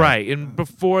mainstream, is, yeah. Right. And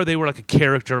before they were like a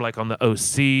character like on the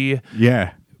OC.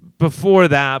 Yeah. Before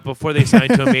they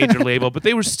signed to a major label, but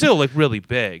they were still like really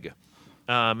big.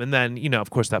 And then, of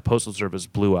course, that Postal Service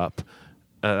blew up.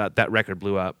 That record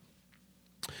blew up.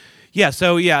 Yeah,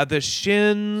 so yeah, the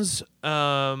Shins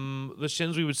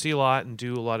we would see a lot and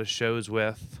do a lot of shows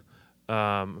with.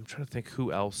 I'm trying to think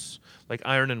who else. Like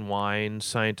Iron and Wine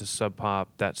signed to Sub Pop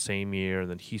that same year, and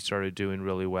then he started doing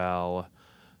really well.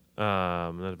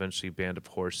 And then eventually Band of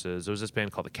Horses. There was this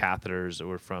band called the Catheters that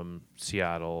were from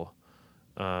Seattle.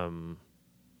 Yeah.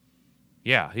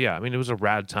 I mean, it was a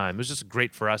rad time. It was just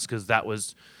great for us because that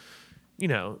was,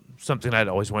 something I'd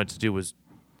always wanted to do was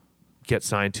get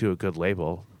signed to a good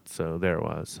label. So there it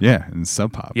was. Yeah, and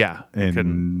Sub Pop. Yeah, and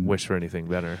couldn't wish for anything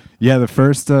better. Yeah, the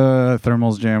first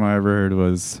Thermals jam I ever heard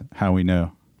was How We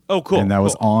Know. Oh, cool. And that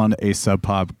was on a Sub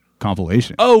Pop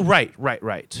compilation. Oh, right.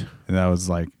 And that was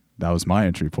my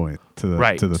entry point to the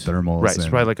Thermals. Right, it's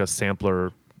probably like a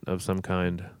sampler of some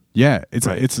kind. Yeah, it's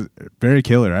very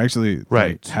killer. I actually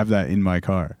have that in my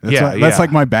car. That's like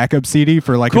my backup CD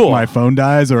for like if my phone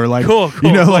dies or like cool.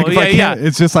 Like if I can't,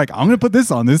 it's just like I'm gonna put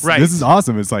this on this. Right. This is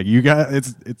awesome. It's like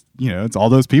it's all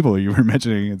those people you were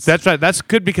mentioning. That's right. That's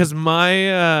good because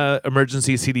my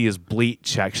emergency CD is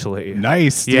Bleach actually.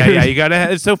 Nice. Dude. Yeah. You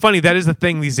gotta. It's so funny. That is the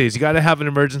thing these days. You gotta have an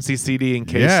emergency CD in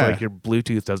case like your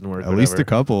Bluetooth doesn't work. At least a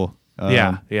couple.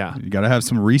 Yeah. You got to have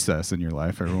some recess in your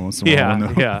life every once in a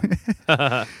while.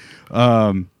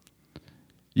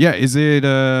 Yeah. Is it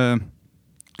kind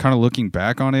of looking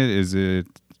back on it? Is it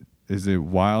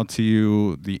wild to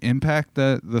you the impact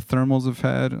that the Thermals have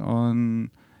had on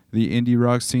the indie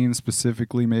rock scene,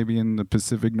 specifically maybe in the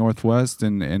Pacific Northwest,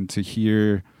 and to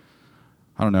hear?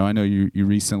 I don't know. I know you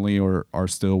recently or are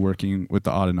still working with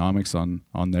the Autonomics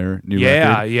on their new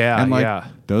record. Yeah.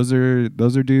 Those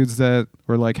are dudes that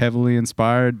were like heavily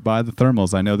inspired by the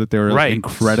Thermals. I know that they were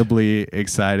incredibly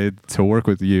excited to work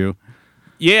with you.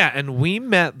 Yeah, and we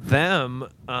met them.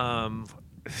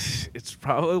 It's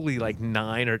probably like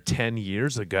 9 or 10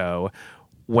 years ago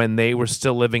when they were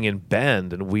still living in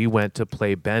Bend, and we went to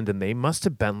play Bend, and they must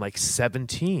have been like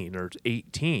 17 or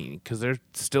 18 because they're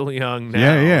still young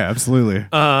now. Yeah, absolutely.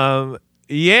 And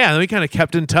we kind of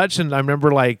kept in touch, and I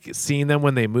remember like seeing them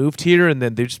when they moved here, and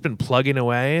then they've just been plugging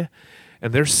away,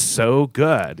 and they're so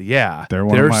good. Yeah, they're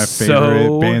one of my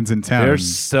favorite bands in town. They're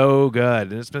so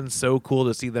good, and it's been so cool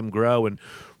to see them grow and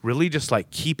really just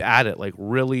like keep at it, like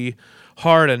really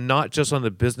hard, and not just on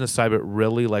the business side, but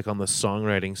really like on the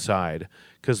songwriting side.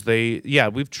 Because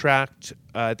we've tracked,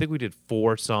 I think we did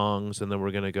 4 songs, and then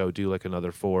we're going to go do like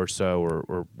another 4 or so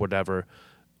or whatever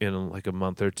in like a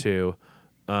month or two.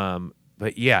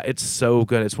 But yeah, it's so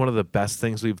good. It's one of the best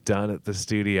things we've done at the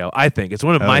studio. I think it's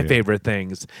one of my favorite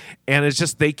things. And it's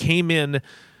just they came in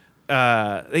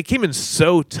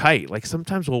so tight. Like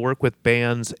sometimes we'll work with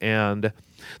bands and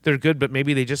they're good, but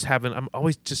maybe they just haven't. I'm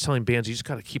always just telling bands you just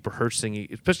got to keep rehearsing,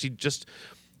 especially just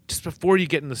before you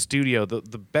get in the studio.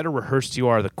 The better rehearsed you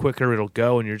are, the quicker it'll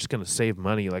go, and you're just going to save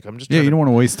money. Like I'm just you don't want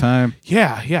to waste time.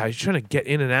 Yeah. You're trying to get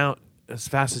in and out as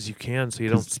fast as you can so you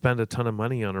don't spend a ton of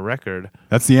money on a record.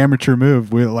 That's the amateur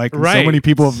move. So many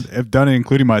people have done it,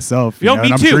 including myself. Me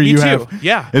and I'm too, sure me you too. have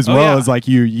Yeah. as well as like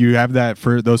you have that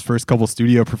for those first couple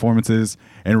studio performances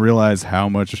and realize how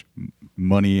much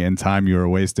money and time you were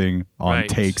wasting on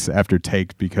takes after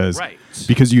takes because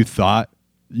you thought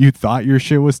your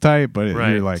shit was tight, but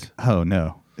you're like, oh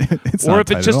no. It's or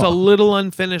not if it's just a little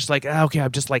unfinished, like, okay,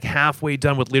 I'm just like halfway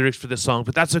done with lyrics for this song,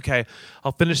 but that's okay.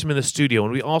 I'll finish them in the studio.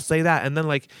 And we all say that. And then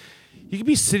like you could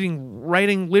be sitting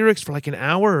writing lyrics for like an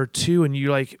hour or two, and you're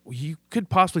like, you could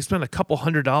possibly spend a couple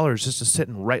 $100 just to sit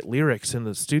and write lyrics in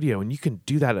the studio, and you can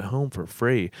do that at home for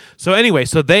free. So anyway,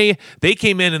 so they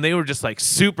came in and they were just like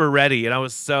super ready, and I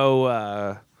was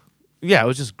so it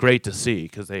was just great to see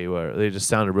because they just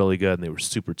sounded really good and they were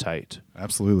super tight.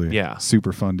 Absolutely. Yeah.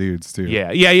 Super fun dudes too.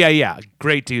 Yeah.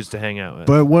 Great dudes to hang out with.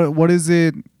 But what is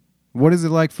it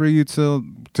like for you to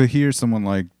hear someone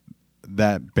like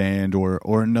that band or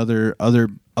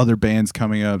other bands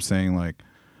coming up saying like,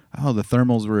 oh, the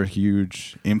Thermals were a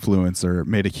huge influence or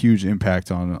made a huge impact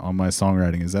on my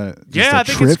songwriting? Is that just I a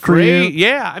think trip it's for great. you?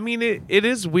 Yeah, I mean it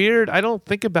is weird. I don't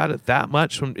think about it that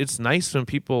much. It's nice when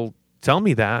people tell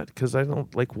me that because I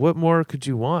don't like. What more could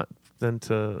you want than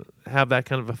to have that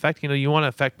kind of effect? You want to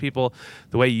affect people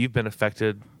the way you've been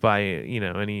affected by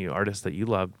any artist that you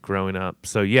loved growing up.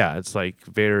 So yeah, it's like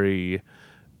very,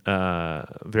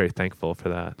 very thankful for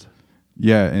that.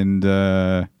 Yeah, and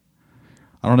I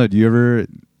don't know. Do you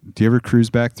ever cruise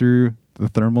back through the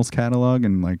Thermals catalog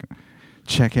and like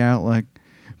check out like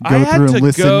go through and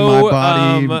listen to My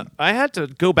Body? I had to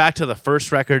go back to the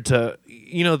first record to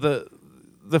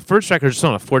the first record is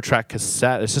on a 4-track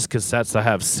cassette. It's just cassettes I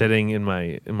have sitting in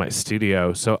my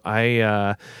studio. So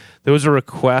there was a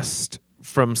request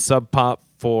from Sub Pop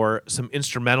for some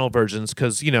instrumental versions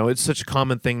because it's such a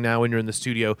common thing now when you're in the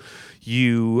studio.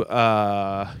 You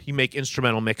make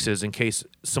instrumental mixes in case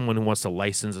someone who wants to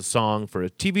license a song for a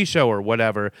TV show or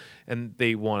whatever, and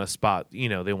they want a spot. They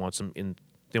want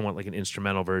they want like an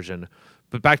instrumental version.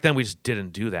 But back then we just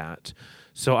didn't do that.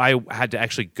 So I had to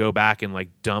actually go back and like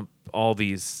dump all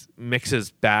these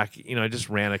mixes back. I just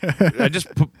ran I just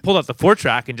pulled out the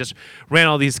 4-track and just ran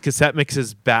all these cassette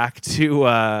mixes back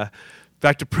to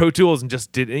Pro Tools and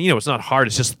just did. It's not hard.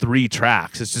 It's just 3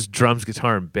 tracks. It's just drums,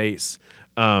 guitar, and bass.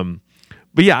 But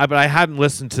I hadn't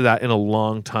listened to that in a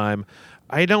long time.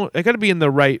 I got to be in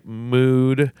the right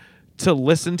mood to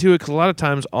listen to it because a lot of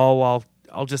times I'll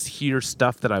just hear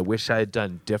stuff that I wish I had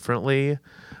done differently.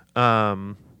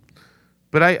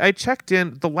 But I checked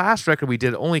in. The last record we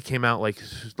did only came out like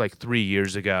 3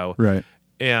 years ago. Right.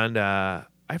 And I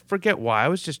forget why. I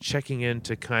was just checking in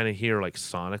to kind of hear like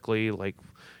sonically. Like,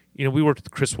 we worked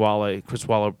with Chris Walla. Chris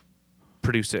Walla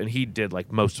produced it, and he did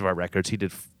like most of our records. He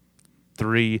did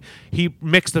 3. He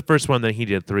mixed the first one, then he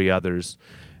did 3 others.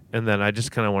 And then I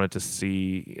just kind of wanted to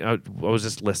see. I was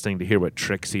just listening to hear what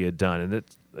tricks he had done, and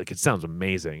it sounds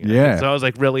amazing. Yeah. So I was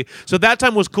like, really. So that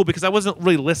time was cool because I wasn't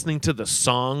really listening to the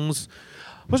songs.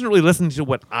 I wasn't really listening to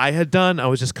what I had done. I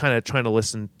was just kind of trying to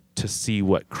listen to see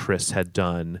what Chris had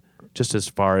done, just as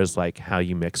far as like how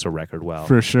you mix a record well.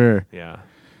 For sure. Yeah.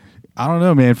 I don't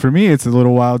know, man. For me, it's a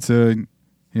little while to,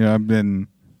 I've been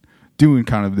doing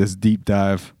kind of this deep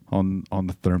dive on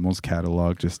the Thermals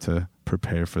catalog just to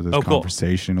prepare for this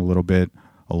conversation a little bit,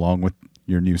 along with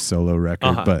your new solo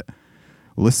record. But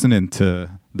listening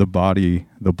to The Body,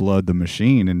 The Blood, The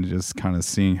Machine, and just kind of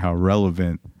seeing how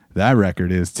relevant that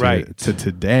record is to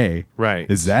today. Right.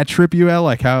 Does that trip you out?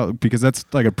 Like how, because that's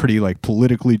like a pretty like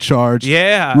politically charged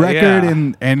record.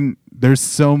 Yeah. And there's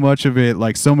so much of it,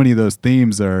 like so many of those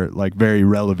themes are like very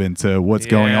relevant to what's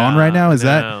going on right now. Is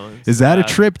that a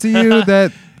trip to you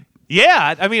that?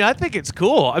 Yeah. I mean, I think it's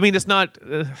cool. I mean, it's not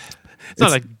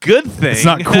a good thing. It's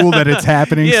not cool that it's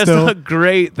happening still. It's not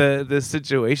great, the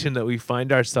situation that we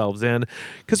find ourselves in.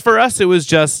 Because for us, it was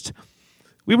just,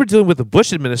 we were dealing with the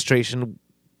Bush administration.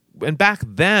 And back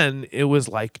then, it was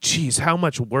like, geez, how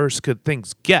much worse could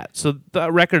things get? So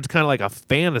the record's kind of like a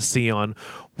fantasy on,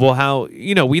 well, how,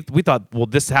 we thought, well,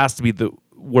 this has to be the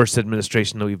worst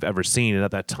administration that we've ever seen. And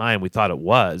at that time, we thought it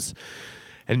was.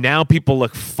 And now people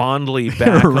look fondly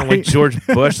back on like George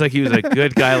Bush, like he was a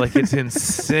good guy. Like, it's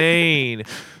insane.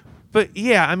 But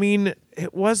yeah, I mean,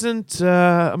 it wasn't.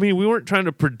 I mean, we weren't trying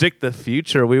to predict the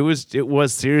future. It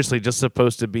was seriously just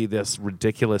supposed to be this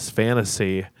ridiculous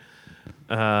fantasy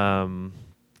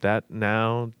that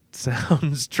now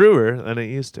sounds truer than it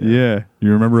used to. Yeah,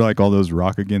 you remember like all those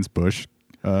Rock Against Bush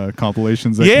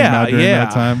compilations that came out during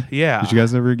that time? Yeah. Did you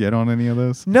guys ever get on any of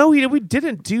those? No, we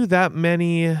didn't do that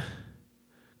many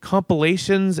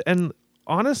compilations, and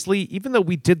honestly, even though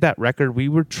we did that record, we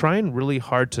were trying really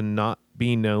hard to not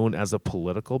be known as a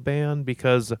political band,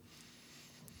 because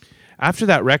after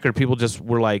that record, people just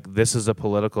were like, this is a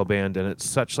political band, and it's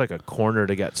such like a corner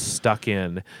to get stuck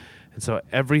in. And so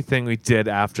everything we did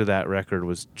after that record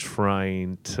was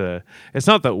trying to, it's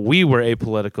not that we were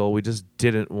apolitical, we just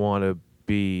didn't want us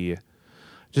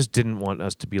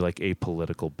to be like a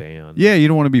political band. Yeah, you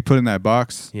don't want to be put in that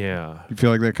box. Yeah. You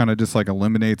feel like that kind of just like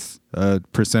eliminates a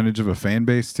percentage of a fan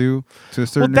base too, to a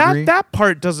certain degree? That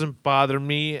part doesn't bother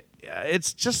me.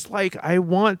 It's just like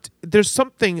there's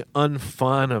something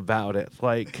unfun about it.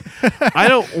 Like, I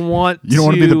don't want You don't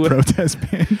want to be the protest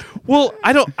band? Well,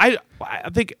 I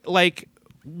think like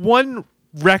one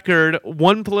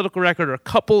political record or a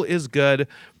couple is good,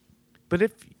 but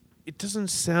if it doesn't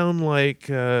sound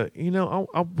like, I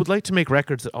would like to make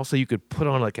records that also you could put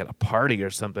on like at a party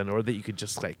or something, or that you could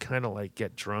just like kind of like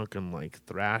get drunk and like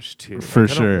thrash to. For sure. I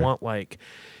sure. don't want like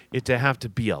it to have to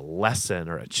be a lesson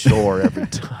or a chore every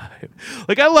time.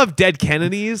 Like, I love Dead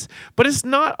Kennedys, but it's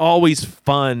not always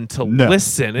fun to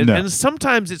listen. And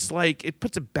sometimes it's like it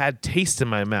puts a bad taste in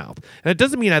my mouth. And it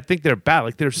doesn't mean I think they're bad.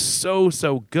 Like, they're so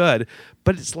good.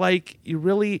 But it's like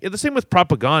the same with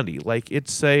Propaganda. Like,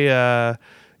 it's a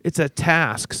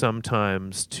task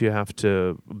sometimes to have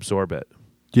to absorb it.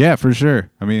 Yeah, for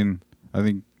sure. I mean, I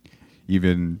think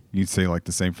even you'd say like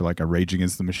the same for like a Rage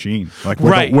Against the Machine, like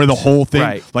where the whole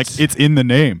thing, like it's in the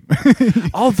name.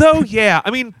 Although, yeah,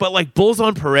 I mean, but like Bulls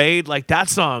on Parade, like that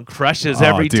song crushes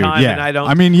every time, yeah. and I don't.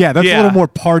 I mean, yeah, that's a little more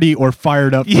party or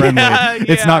fired up friendly.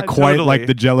 It's not quite totally. like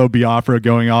the Jello Biafra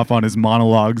going off on his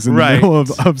monologues in the middle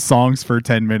of songs for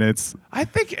 10 minutes. I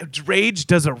think Rage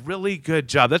does a really good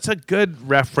job. That's a good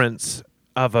reference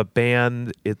of a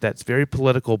band that's very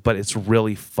political, but it's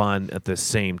really fun at the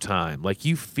same time. Like,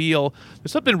 you feel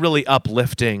there's something really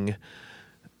uplifting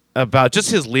about just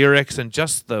his lyrics and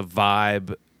just the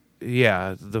vibe.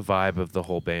 Yeah, the vibe of the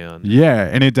whole band. Yeah,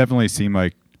 and it definitely seemed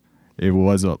like it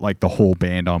was like the whole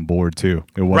band on board too.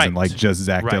 It wasn't like just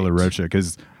Zach De La Rocha,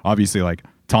 because obviously like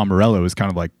Tom Morello has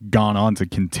kind of like gone on to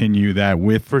continue that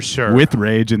with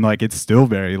Rage, and like it's still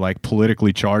very like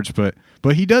politically charged, but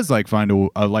he does like find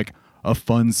a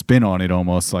fun spin on it,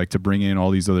 almost like to bring in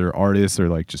all these other artists or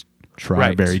like just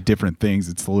try very different things.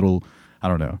 It's a little, I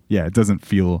don't know. Yeah, it doesn't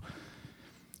feel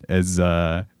as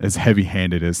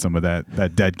heavy-handed as some of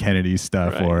that Dead Kennedy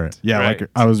stuff. Like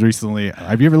I was recently,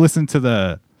 have you ever listened to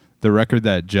the record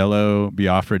that Jello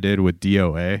Biafra did with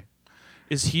DOA?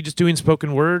 Is he just doing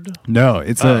spoken word? No,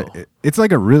 it's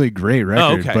like a really great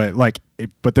record,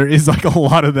 but there is like a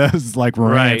lot of those like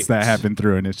rants that happen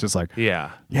through, and it's just like this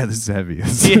is heavy.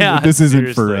 This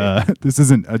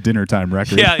isn't a dinner time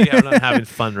record. Yeah, I'm not having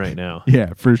fun right now.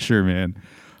 Yeah, for sure, man.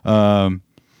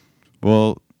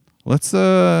 Well, let's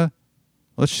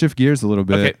shift gears a little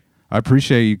bit. Okay. I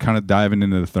appreciate you kind of diving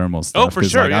into the thermal stuff. Oh, for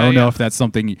sure. Like, I don't know if that's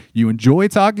something you enjoy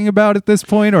talking about at this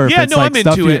point, or if it's like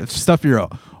stuff you're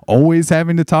always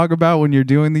having to talk about when you're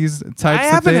doing these types of things. I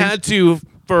haven't had to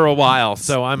for a while,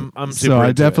 so I'm super So I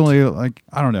into definitely it. like,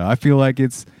 I don't know. I feel like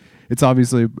it's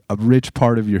obviously a rich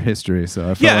part of your history. So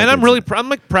I feel like and I'm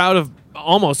like proud of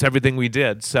almost everything we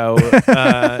did. So So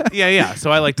I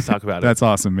like to talk about it. That's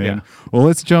awesome, man. Yeah. Well,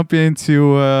 let's jump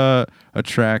into a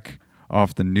track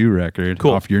off the new record,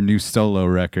 off your new solo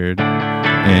record.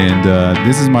 And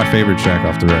this is my favorite track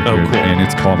off the record. Oh, cool. And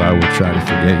it's called I Will Try to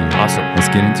Forget You. Awesome. Let's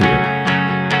get into it.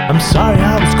 I'm sorry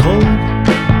I was cold.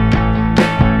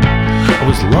 I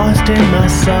was lost in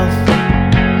myself.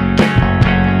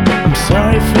 I'm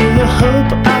sorry for the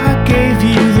hope I gave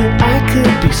you that I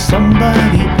could be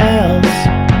somebody else.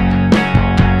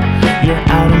 You're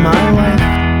out of my life.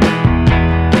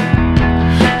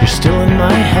 You're still in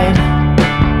my head.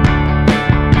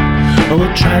 I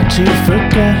will try to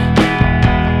forget.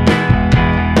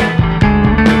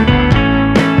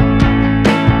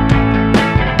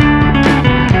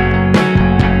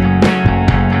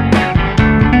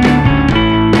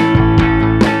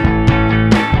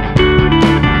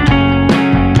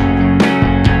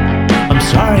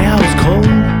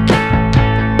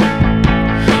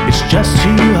 Just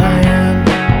who I am.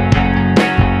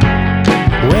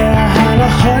 Where I had a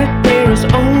heart, there is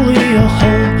only a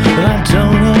hole that I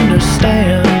don't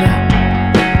understand.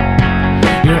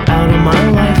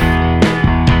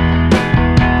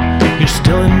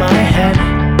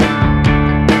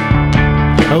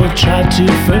 to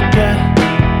forget.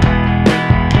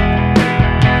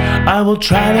 I will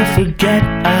try to forget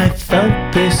I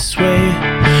felt this way.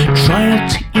 Try not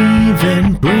to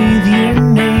even breathe your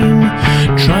name.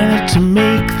 Try not to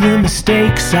make the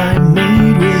mistakes I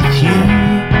made with you.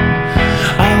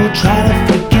 I will try to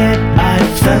forget I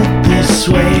felt this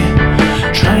way.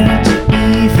 Try not to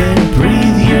even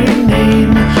breathe your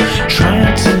name. Try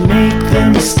not to make the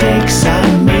mistakes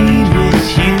I made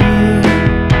with you.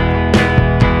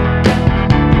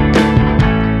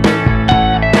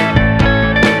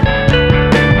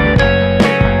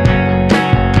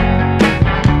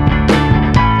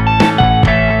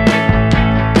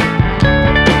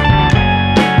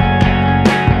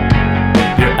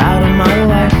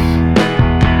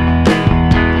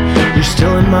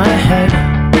 Still in my head.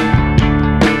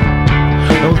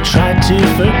 I'll try to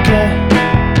forget.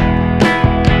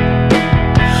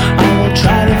 I will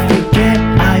try to forget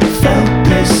I felt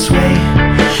this way.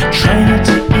 Try not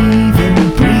to even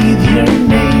breathe your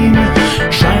name.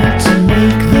 Try not to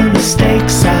make the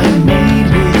mistakes I made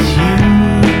with you.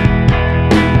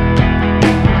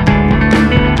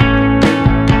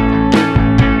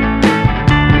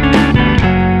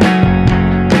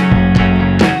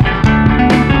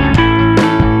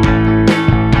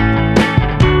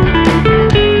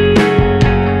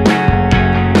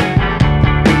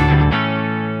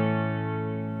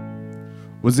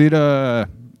 Was it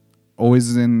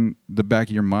always in the back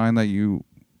of your mind that you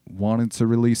wanted to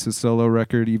release a solo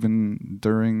record even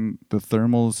during the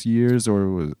Thermals years,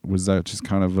 or was that just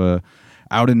kind of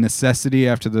out of necessity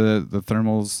after the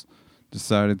Thermals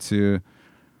decided to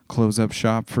close up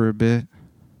shop for a bit?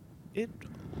 It,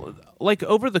 like,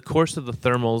 over the course of the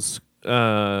Thermals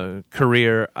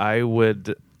career, I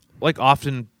would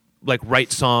often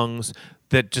write songs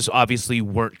that just obviously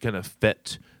weren't gonna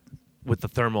fit with the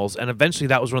Thermals, and eventually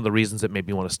that was one of the reasons that made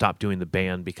me want to stop doing the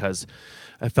band, because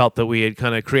I felt that we had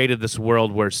kind of created this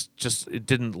world where it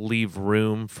didn't leave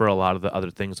room for a lot of the other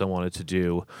things I wanted to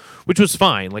do, which was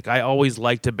fine. Like, I always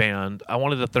liked a band. I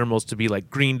wanted the Thermals to be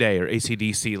like Green Day or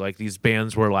AC/DC, like these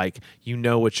bands where you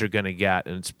know what you're going to get,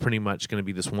 and it's pretty much going to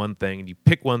be this one thing, and you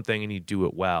pick one thing and you do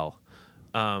it well.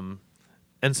 And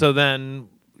so then,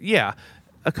 yeah,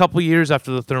 a couple years after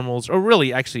the Thermals, or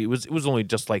really, actually, it was only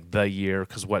just the year,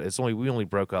 because we only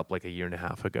broke up a year and a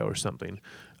half ago or something.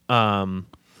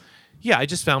 Yeah, I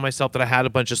just found myself that I had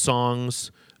a bunch of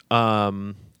songs,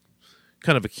 kind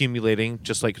of accumulating,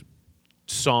 just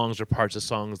songs or parts of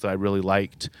songs that I really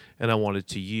liked and I wanted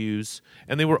to use,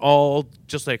 and they were all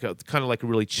just a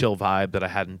really chill vibe that I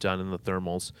hadn't done in the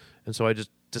Thermals, and so I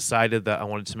just decided that I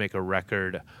wanted to make a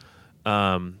record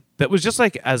that was just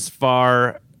as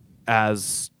far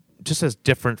as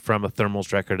different from a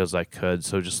Thermals record as I could.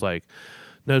 So just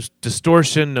no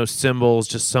distortion, no cymbals,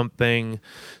 just something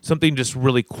just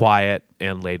really quiet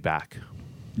and laid back.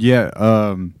 Yeah.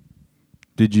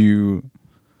 Do you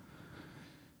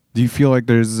feel like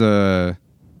there's a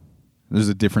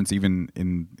difference even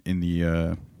in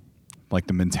the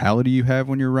the mentality you have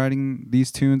when you're writing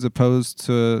these tunes opposed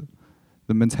to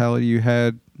the mentality you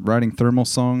had writing Thermal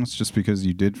songs, just because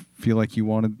you did feel like you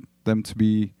wanted them to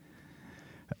be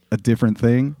a different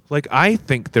thing? I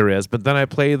think there is, but then I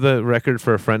play the record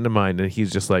for a friend of mine, and he's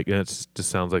just it just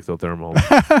sounds like the Thermals.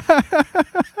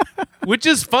 Which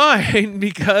is fine,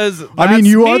 because I mean,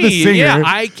 you are the singer. Yeah,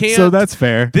 I can't. So that's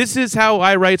fair. This is how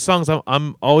I write songs.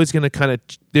 I'm always going to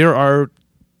there are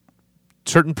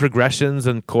certain progressions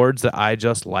and chords that I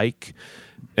just like,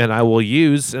 and I will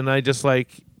use, and I just that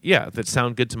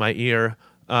sound good to my ear.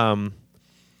 I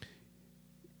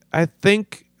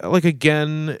think,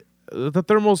 again, the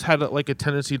Thermals had a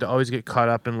tendency to always get caught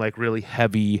up in really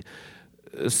heavy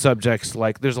subjects.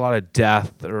 There's a lot of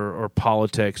death or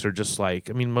politics, or just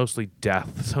mostly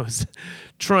death. So it's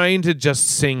trying to just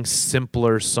sing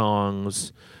simpler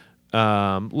songs,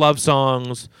 love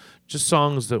songs, just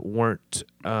songs that weren't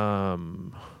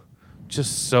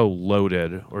just so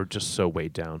loaded or just so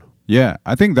weighed down. Yeah,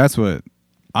 I think that's what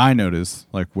I notice,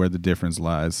 where the difference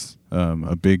lies.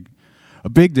 A big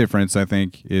difference, I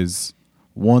think, is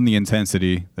one, the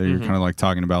intensity that you're kind of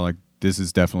talking about. This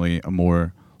is definitely a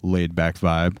more laid back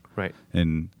vibe, right?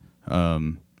 And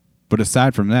but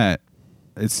aside from that,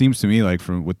 it seems to me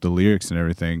with the lyrics and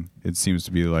everything, it seems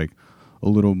to be a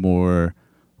little more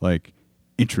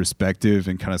introspective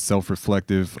and kind of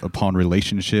self-reflective upon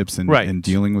relationships and, right. and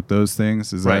dealing with those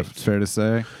things. Is right. that fair to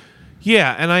say?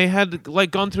 Yeah, and I had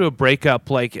gone through a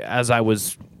breakup as I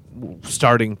was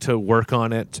starting to work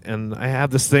on it, and I have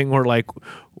this thing where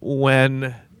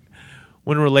when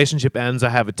when a relationship ends, I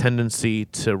have a tendency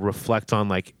to reflect on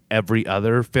like every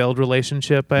other failed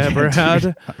relationship I ever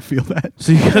had. I feel that.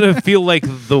 So you kind of feel like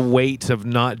the weight of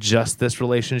not just this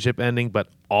relationship ending, but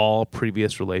all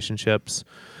previous relationships,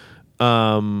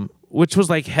 which was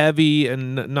like heavy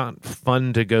and not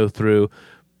fun to go through.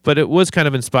 But it was kind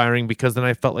of inspiring because then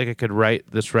I felt like I could write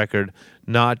this record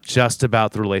not just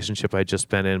about the relationship I'd just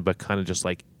been in, but kind of just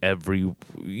like every,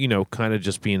 kind of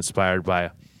just be inspired by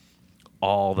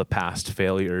all the past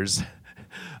failures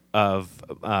of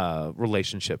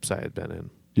relationships I had been in.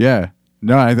 Yeah.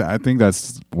 No, I think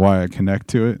that's why I connect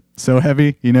to it so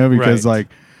heavy, because Right. like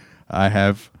I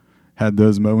have had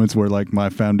those moments where like my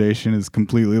foundation is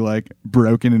completely like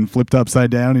broken and flipped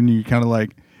upside down, and you kind of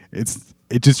like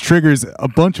it just triggers a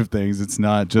bunch of things. It's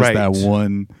not just Right. that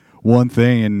one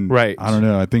thing. And Right. I don't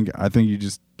know. I think you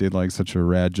just did like such a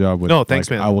rad job with No, thanks,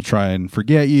 like, man. I Will Try and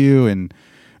Forget You and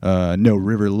No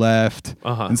River Left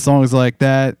Uh-huh. and songs like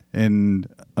that. And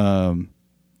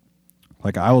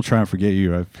like I Will Try and Forget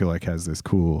You, I feel like has this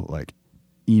cool like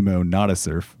emo Not a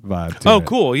Surf vibe to Oh, it.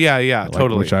 cool. Yeah, Like,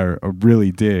 totally. which I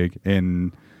really dig.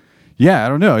 And yeah, I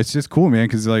don't know, it's just cool, man,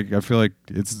 because like I feel like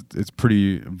it's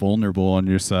pretty vulnerable on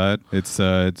your side. It's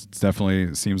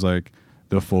definitely seems like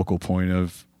the focal point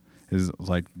of is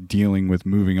like dealing with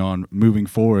moving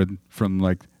forward from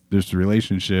like this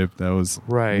relationship that was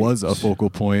a focal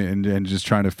point, and just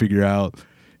trying to figure out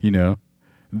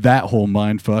that whole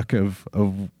mind fuck of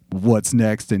what's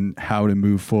next and how to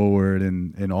move forward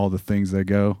and all the things that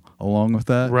go along with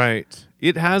that. Right.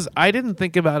 I didn't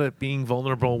think about it being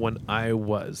vulnerable when I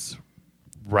was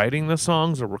writing the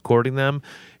songs or recording them.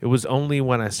 It was only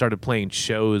when I started playing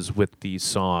shows with these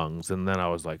songs, and then I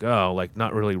was like, oh, like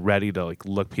not really ready to like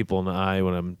look people in the eye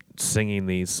when I'm singing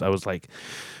these. I was like,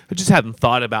 I just hadn't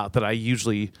thought about that. I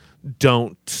usually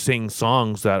don't sing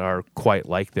songs that are quite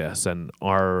like this, and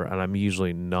I'm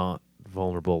usually not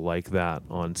vulnerable like that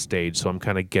on stage. So I'm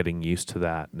kind of getting used to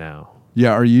that now.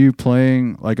 Yeah, are you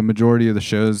playing like a majority of the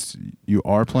shows you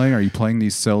are playing? Are you playing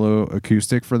these solo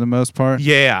acoustic for the most part?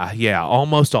 Yeah,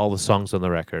 almost all the songs on the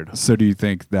record. So do you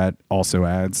think that also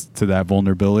adds to that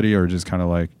vulnerability, or just kind of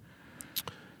like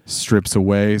strips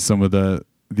away some of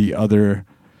the other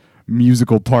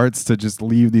musical parts to just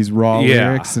leave these raw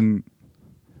lyrics? And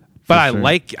but sure.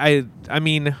 I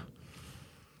mean,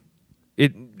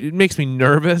 it makes me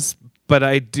nervous, but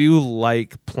I do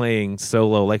like playing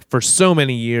solo. Like for so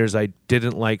many years, I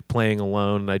didn't like playing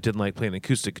alone. I didn't like playing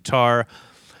acoustic guitar.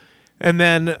 And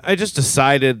then I just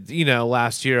decided,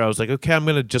 last year I was like, okay, I'm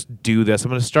going to just do this. I'm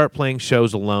going to start playing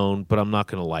shows alone, but I'm not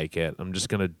going to like it. I'm just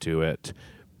going to do it.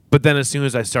 But then as soon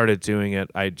as I started doing it,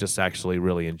 I just actually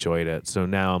really enjoyed it. So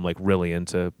now I'm like really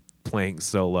into playing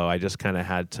solo. I just kind of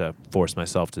had to force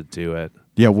myself to do it.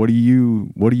 Yeah, what do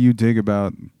you dig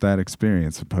about that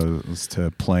experience opposed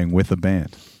to playing with a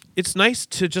band? It's nice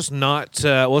to just not.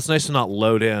 It's nice to not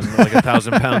load in like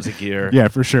 1,000 pounds of gear. Yeah,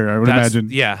 for sure. I would imagine.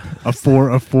 Yeah, a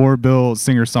four bill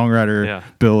singer songwriter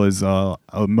bill is a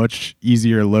much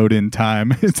easier load in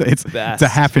time. It's a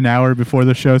half an hour before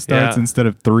the show starts instead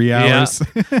of 3 hours.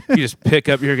 Yeah. You just pick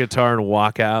up your guitar and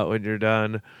walk out when you're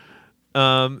done.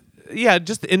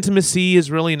 Just the intimacy is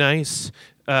really nice.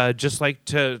 Just like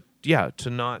to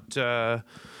not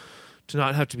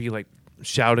have to be like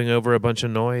shouting over a bunch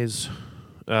of noise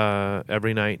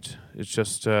every night. It's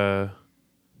just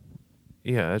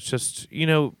it's just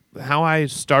how I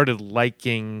started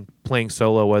liking playing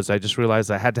solo was I just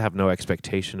realized I had to have no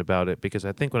expectation about it, because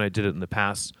I think when I did it in the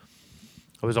past,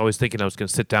 I was always thinking I was going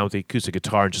to sit down with the acoustic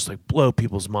guitar and just like blow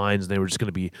people's minds, and they were just going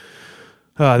to be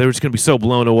so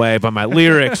blown away by my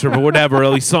lyrics or whatever,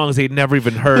 all these songs they'd never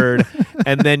even heard.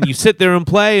 And then you sit there and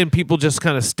play, and people just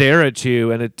kind of stare at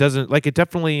you, and it's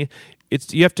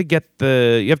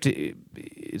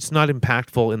not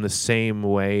impactful in the same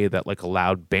way that like a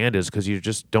loud band is, because you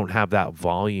just don't have that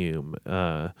volume,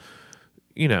 to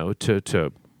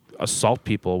assault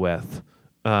people with.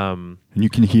 And you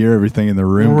can hear everything in the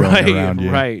room going around you.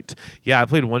 Right. Yeah, I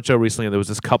played one show recently, and there was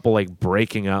this couple like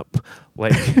breaking up,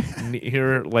 like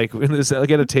near, like in this, like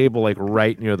at a table, like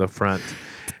right near the front.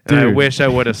 And I wish I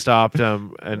would have stopped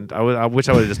them, and I wish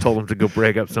I would have just told them to go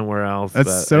break up somewhere else.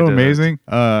 That's so amazing.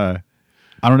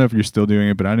 I don't know if you're still doing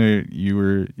it, but I know you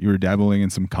were dabbling in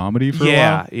some comedy for a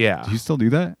while. Yeah. Do you still do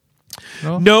that?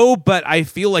 No, but I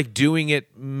feel like doing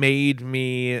it made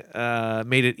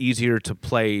it easier to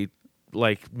play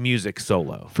like music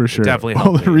solo. For sure. Definitely Well,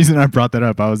 helped the me. reason I brought that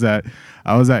up, I was at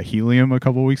Helium a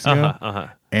couple weeks ago,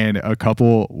 and a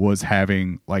couple was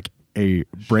having like a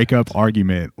breakup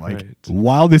argument, like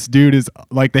while this dude is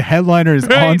like the headliner is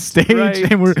on stage,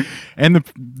 and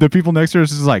the people next to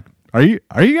us is like, are you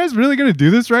guys really gonna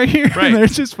do this right here? Right. And they're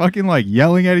just fucking like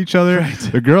yelling at each other. Right.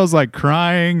 The girl's like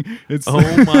crying. It's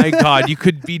Oh my God, you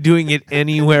could be doing it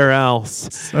anywhere else.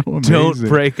 so amazing. Don't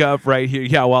break up right here.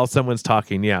 Yeah, while someone's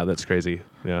talking. Yeah, that's crazy.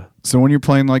 Yeah. So when you're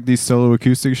playing like these solo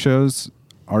acoustic shows,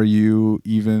 are you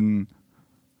even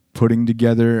putting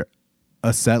together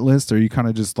a set list, or are you kind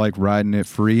of just like riding it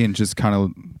free and just kind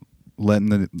of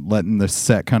letting the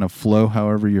set kind of flow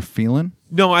however you're feeling?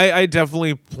 No, I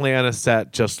definitely plan a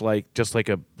set just like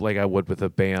I would with a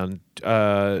band.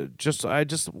 I just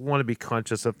want to be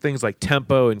conscious of things like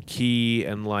tempo and key,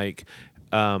 and like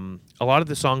a lot of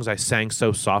the songs I sang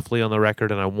so softly on the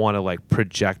record, and I want to like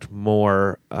project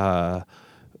more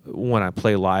when I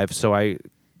play live. So I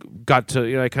got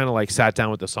to, I kind of like sat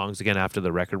down with the songs again after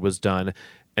the record was done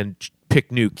and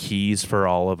pick new keys for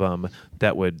all of them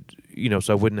that would,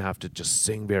 so I wouldn't have to just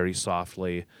sing very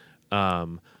softly.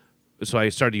 So I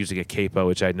started using a capo,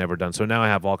 which I'd never done. So now I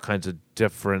have all kinds of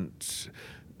different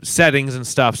settings and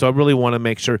stuff. So I really want to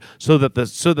make sure so that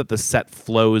the set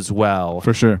flows well.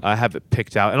 For sure. I have it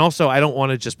picked out. And also I don't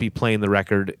want to just be playing the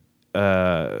record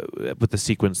with the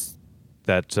sequence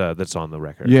that's on the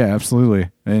record. Yeah, absolutely.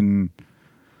 And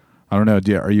I don't know,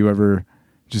 are you ever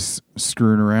just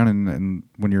screwing around and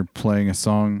when you're playing a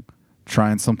song,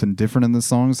 trying something different in the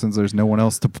song since there's no one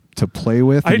else to play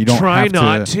with? And I you don't try have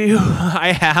not to.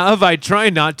 I try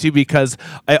not to because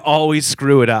I always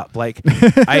screw it up. Like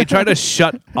I try to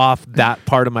shut off that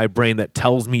part of my brain that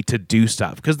tells me to do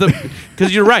stuff.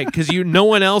 Because you're right. Because no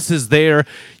one else is there.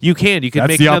 You can That's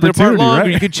make the another part opportunity, longer.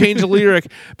 right? You could change the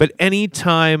lyric. But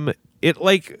anytime it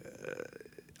like.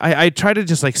 I try to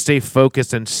just like stay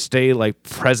focused and stay like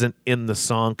present in the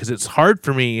song because it's hard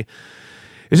for me.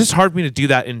 It's just hard for me to do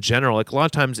that in general. Like a lot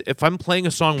of times if I'm playing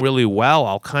a song really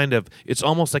well, it's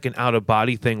almost like an out of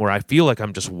body thing where I feel like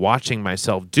I'm just watching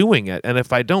myself doing it. And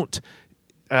if I don't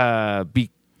I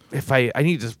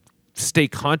need to stay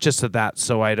conscious of that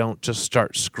so I don't just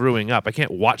start screwing up. I can't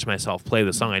watch myself play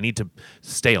the song. I need to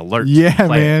stay alert. Yeah,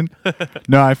 man.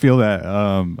 No, I feel that.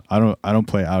 I don't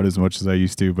play out as much as I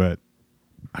used to, but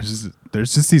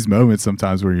there's just these moments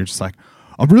sometimes where you're just like,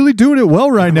 I'm really doing it well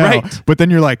right now. Right. But then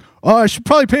you're like, oh, I should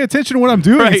probably pay attention to what I'm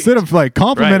doing Right. instead of like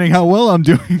complimenting how well I'm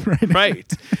doing right now.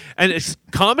 Right. And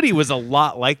comedy was a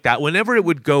lot like that. Whenever it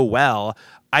would go well,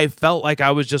 I felt like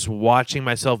I was just watching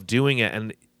myself doing it.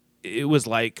 And it was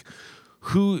like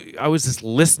I was just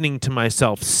listening to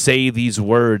myself say these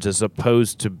words as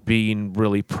opposed to being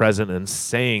really present and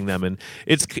saying them. And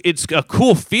it's a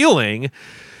cool feeling.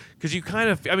 Because you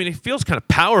it feels kind of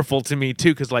powerful to me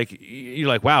too. Because like you're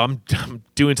like, wow, I'm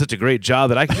doing such a great job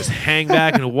that I can just hang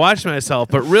back and watch myself.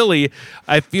 But really,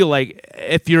 I feel like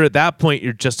if you're at that point,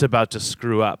 you're just about to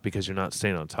screw up because you're not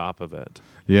staying on top of it.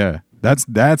 Yeah, that's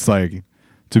like,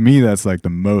 to me, that's like the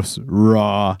most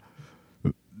raw,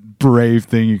 brave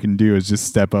thing you can do is just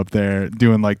step up there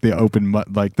doing like the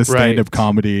like the stand-up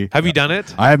comedy. Have you done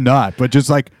it? I have not, but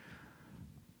just like.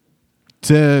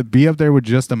 To be up there with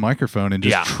just a microphone and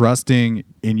just trusting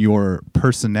in your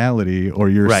personality or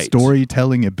your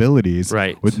storytelling abilities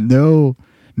with no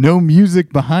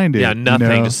music behind it. Yeah,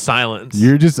 nothing, just silence.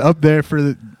 You're just up there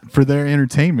for their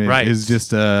entertainment is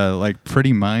just like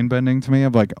pretty mind-bending to me.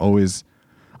 I've like always,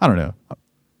 I don't know.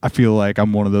 I feel like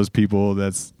I'm one of those people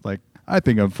that's like, I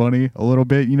think I'm funny a little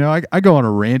bit. I go on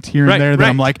a rant here and there that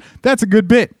I'm like, that's a good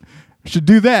bit. Should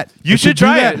do that. You should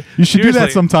try it. You should do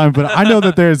that sometime. But I know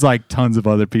that there's like tons of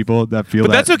other people that feel that.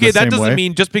 But that's okay. The that same doesn't way.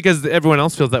 mean just because everyone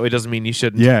else feels that way doesn't mean you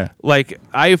shouldn't. Yeah. Like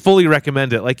I fully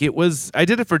recommend it. Like I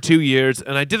did it for 2 years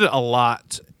and I did it a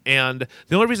lot. And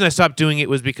the only reason I stopped doing it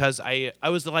was because I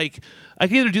was like, I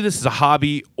could either do this as a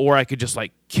hobby or I could just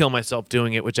like kill myself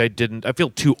doing it, which I didn't. I feel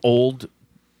too old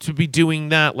to be doing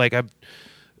that. Like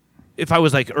if I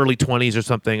was like early 20s or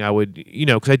something, I would,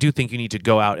 because I do think you need to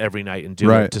go out every night and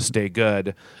do it to stay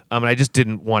good. And I just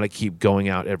didn't want to keep going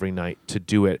out every night to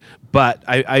do it. But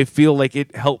I feel like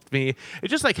it helped me. It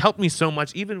just like helped me so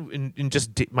much, even in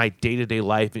just my day-to-day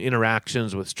life and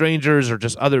interactions with strangers or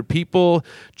just other people,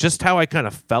 just how I kind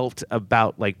of felt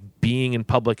about like being in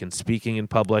public and speaking in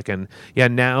public. And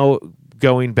now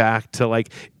going back to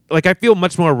like I feel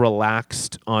much more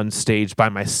relaxed on stage by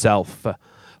myself.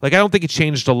 Like, I don't think it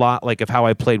changed a lot, like, of how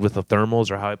I played with the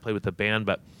Thermals or how I played with the band.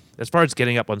 But as far as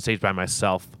getting up on stage by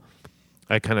myself,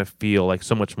 I kind of feel, like,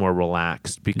 so much more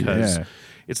relaxed because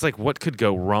it's like, what could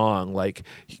go wrong? Like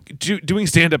doing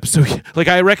stand up. So like,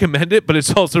 I recommend it, but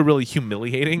it's also really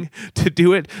humiliating to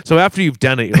do it. So after you've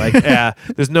done it, you're like,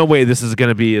 there's no way this is going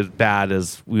to be as bad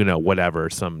as, whatever,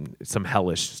 some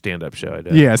hellish stand up show I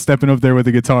did. Yeah. Stepping up there with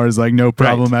the guitar is like no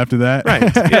problem after that. Right.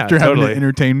 Yeah, after having totally. to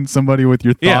entertain somebody with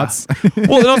your thoughts.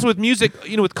 Well, and also with music,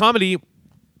 with comedy,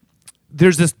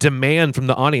 there's this demand from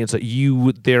the audience that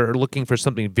they're looking for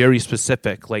something very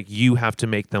specific. Like, you have to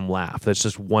make them laugh. That's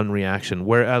just one reaction.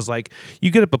 Whereas, like, you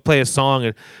get up and play a song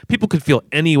and people could feel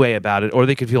any way about it, or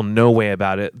they could feel no way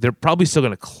about it. They're probably still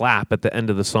going to clap at the end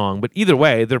of the song. But either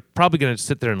way, they're probably going to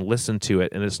sit there and listen to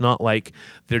it. And it's not like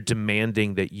they're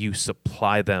demanding that you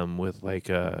supply them with like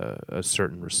a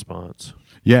certain response.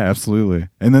 Yeah, absolutely.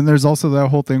 And then there's also that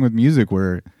whole thing with music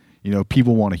where,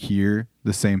 people want to hear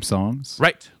the same songs.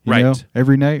 Right.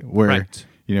 Every night. Where,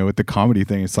 with the comedy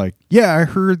thing, it's like, yeah, I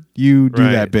heard you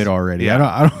do that bit already. Yeah.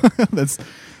 I don't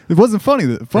it wasn't funny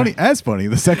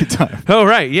the second time. Oh,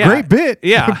 right. Yeah. Great bit.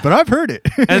 Yeah. But I've heard it.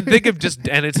 And think of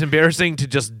and it's embarrassing to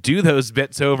just do those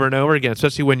bits over and over again,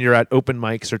 especially when you're at open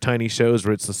mics or tiny shows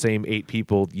where it's the same 8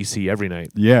 people you see every night.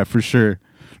 Yeah, for sure.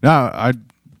 Now,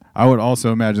 I would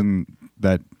also imagine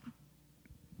that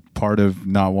part of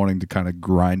not wanting to kind of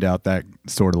grind out that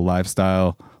sort of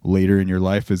lifestyle later in your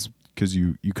life is because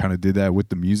you kind of did that with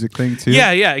the music thing too.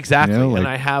 Yeah, exactly. Like, and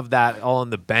I have that all in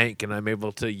the bank, and I'm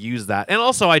able to use that. And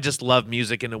also, I just love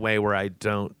music in a way where I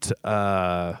don't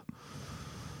have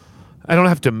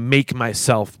to make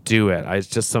myself do it. It's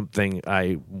just something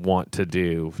I want to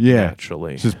do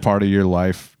naturally. It's just part of your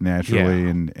life naturally,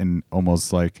 and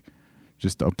almost like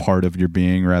just a part of your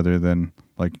being rather than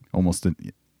like almost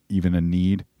even a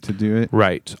need to do it.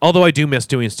 Right. Although I do miss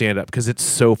doing stand-up because it's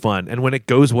so fun, and when it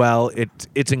goes well,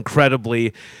 it's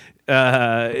incredibly.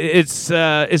 It's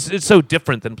so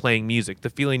different than playing music. The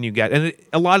feeling you get, and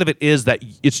a lot of it is that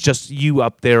it's just you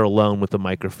up there alone with the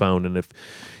microphone, and if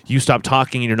you stop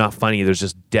talking and you're not funny, there's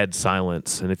just dead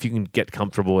silence. And if you can get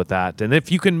comfortable with that, and if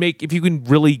you can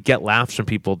really get laughs from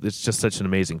people, it's just such an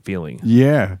amazing feeling.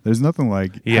 Yeah, there's nothing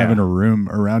like having a room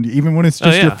around you, even when it's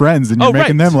just your friends and you're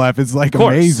making them laugh. It's like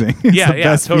amazing. It's the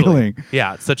best feeling.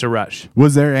 Yeah, it's such a rush.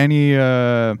 Was there any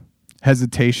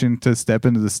hesitation to step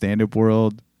into the stand-up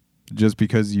world just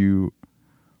because you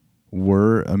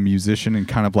were a musician and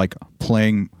kind of like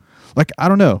playing, like, I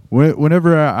don't know,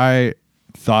 whenever I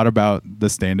thought about the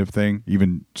stand-up thing,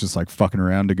 even just like fucking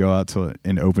around to go out to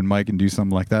an open mic and do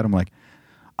something like that, I'm like,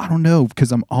 I don't know,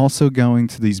 because I'm also going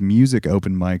to these music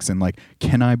open mics and like,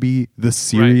 can I be the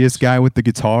serious guy with the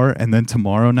guitar? And then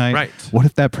tomorrow night, what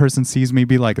if that person sees me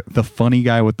be like the funny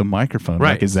guy with the microphone?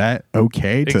 Right. Like, is that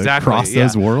okay to cross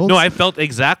those worlds? No, I felt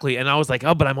exactly. And I was like,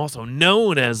 oh, but I'm also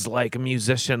known as like a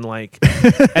musician. Like,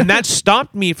 and that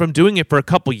stopped me from doing it for a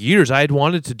couple years. I had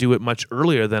wanted to do it much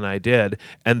earlier than I did.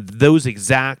 And those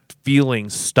exact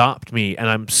feelings stopped me. And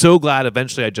I'm so glad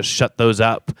eventually I just shut those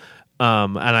up.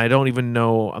 And I don't even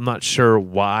know, I'm not sure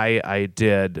why I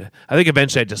did. I think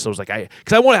eventually I was like,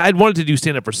 I'd wanted to do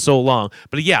stand-up for so long.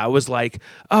 But yeah, I was like,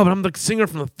 oh, but I'm the singer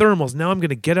from the Thermals. Now I'm going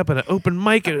to get up at an open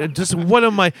mic and just, what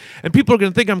am I? And people are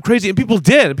going to think I'm crazy. And people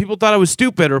did. And people thought I was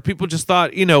stupid, or people just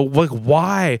thought, like,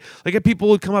 why? Like, people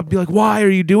would come up and be like, why are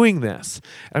you doing this?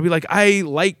 And I'd be like, I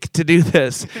like to do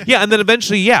this. Yeah. And then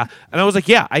eventually, And I was like,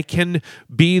 I can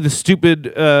be the stupid,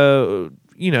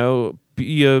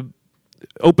 be a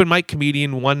open mic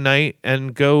comedian one night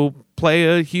and go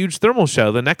play a huge Thermal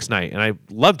show the next night. And I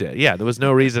loved it. Yeah, there was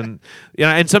no reason.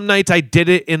 And some nights I did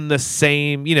it in the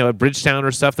same, at Bridgetown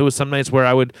or stuff. There was some nights where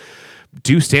I would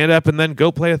do stand-up and then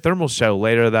go play a Thermal show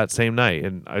later that same night.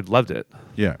 And I loved it.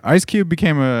 Yeah. Ice Cube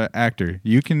became an actor.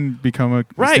 You can become a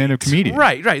stand-up comedian.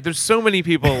 Right. There's so many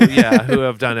people, who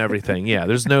have done everything. Yeah,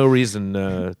 there's no reason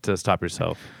to stop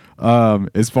yourself.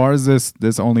 As far as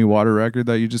this Only Water record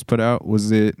that you just put out,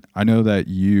 was it? I know that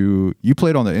you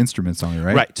played on the instruments on it,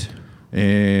 right? Right.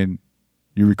 And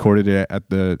you recorded it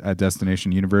at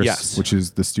Destination Universe, which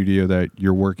is the studio that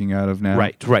you're working out of now.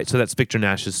 Right. So that's Victor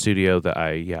Nash's studio that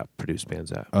I produce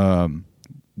bands at.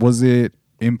 Was it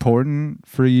important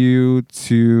for you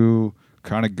to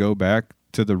kind of go back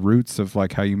to the roots of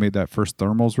like how you made that first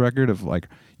Thermals record, of like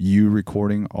you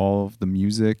recording all of the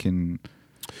music and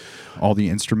all the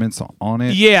instruments on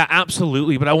it? Yeah,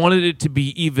 absolutely. But I wanted it to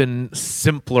be even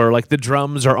simpler. Like, the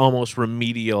drums are almost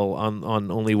remedial on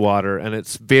Only Water, and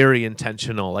it's very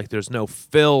intentional. Like, there's no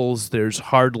fills. There's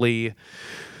hardly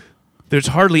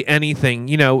anything.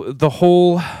 The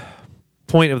whole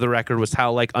point of the record was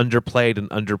how like underplayed and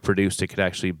underproduced it could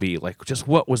actually be. Like, just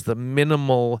what was the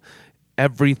minimal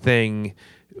everything.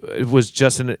 It was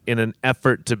just in an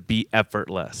effort to be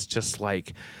effortless. Just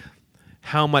like,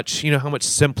 how much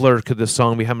simpler could the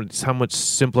song be? How much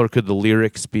simpler could the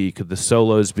lyrics be? Could the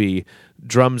solos be?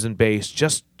 Drums and bass,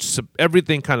 just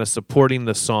everything kind of supporting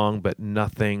the song, but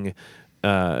nothing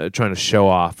trying to show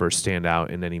off or stand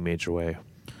out in any major way.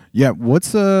 Yeah,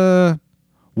 what's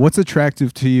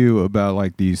attractive to you about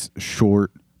like these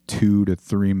short 2 to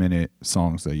 3 minute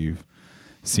songs that you've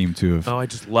seem to have I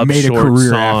just love made short a career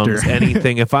songs. after?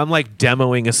 Anything. If I'm like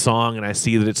demoing a song and I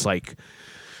see that it's like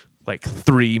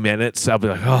 3 minutes, I'll be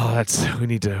like, oh, we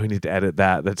need to edit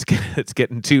that. It's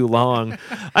getting too long.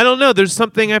 I don't know. There's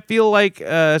something I feel like,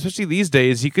 especially these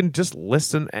days, you can just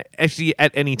listen actually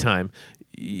at any time.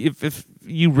 If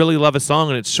you really love a song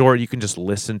and it's short, you can just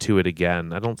listen to it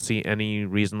again. I don't see any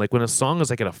reason. Like when a song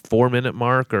is like at a 4-minute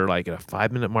mark or like at a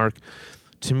 5-minute mark,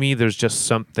 to me, there's just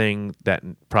something that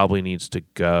probably needs to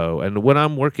go. And when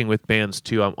I'm working with bands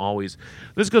too, I'm always,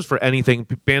 this goes for anything,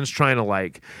 bands trying to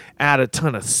like add a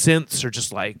ton of synths or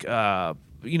just like, a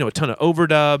ton of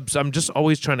overdubs. I'm just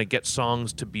always trying to get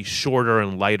songs to be shorter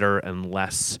and lighter and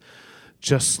less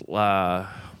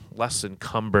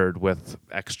encumbered with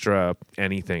extra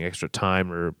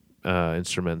time or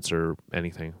instruments or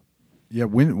anything. Yeah,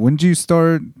 when did you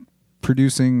start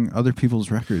producing other people's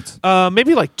records?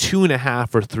 Maybe like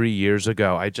 2.5 or 3 years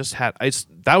ago.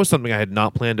 That was something I had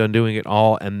not planned on doing at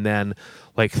all, and then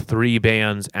like 3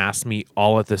 bands asked me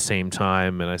all at the same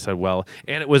time, and I said, well,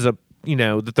 and it was the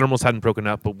Thermals hadn't broken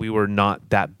up, but we were not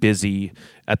that busy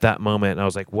at that moment, and I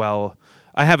was like, well,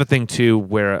 I have a thing too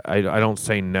where I don't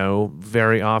say no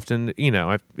very often.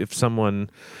 If someone,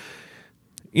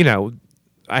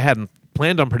 I hadn't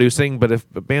planned on producing, but if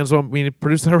bands want me to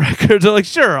produce their records, I'm like,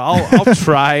 sure, I'll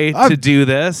try to do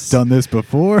this. Done this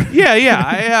before. Yeah,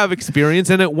 I have experience,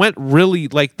 and it went really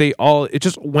it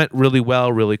just went really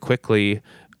well, really quickly.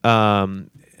 And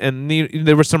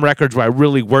there were some records where I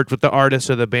really worked with the artist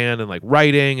or the band and like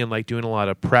writing and like doing a lot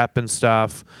of prep and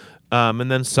stuff.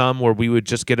 And then some where we would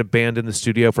just get a band in the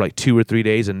studio for like 2 or 3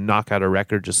 days and knock out a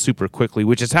record just super quickly,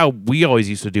 which is how we always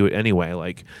used to do it anyway.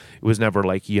 Like it was never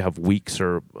like you have weeks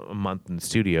or a month in the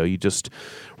studio. You just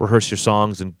rehearse your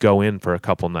songs and go in for a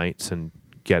couple nights and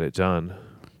get it done.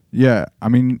 Yeah, I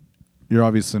mean, you're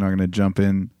obviously not going to jump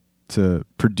in to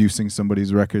producing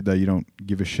somebody's record that you don't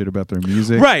give a shit about their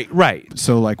music. Right.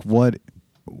 So like what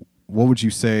would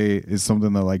you say is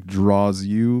something that like draws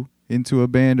you into a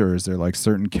band, or is there like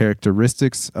certain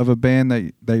characteristics of a band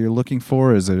that you're looking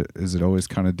for? Is it always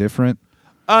kind of different?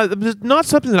 Not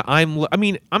something that I'm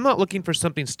not looking for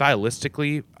something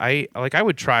stylistically. I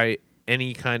would try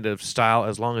any kind of style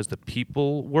as long as the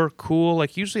people were cool.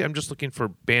 Like usually I'm just looking for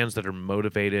bands that are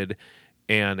motivated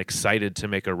and excited to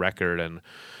make a record, and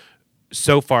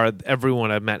so far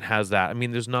everyone I've met has that. I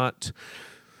mean, there's not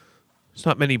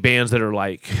many bands that are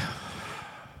like,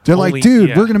 they're like, dude,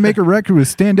 we're going to make a record with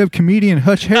stand-up comedian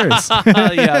Hutch Harris.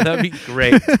 Yeah, that'd be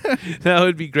great. That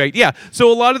would be great. Yeah.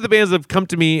 So a lot of the bands that have come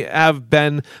to me have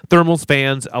been Thermals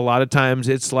fans. A lot of times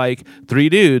it's like 3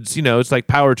 dudes, it's like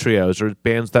power trios or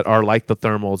bands that are like the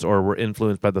Thermals or were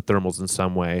influenced by the Thermals in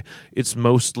some way. It's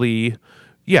mostly,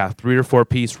 3 or 4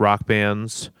 piece rock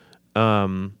bands.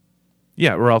 Why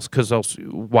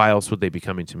else would they be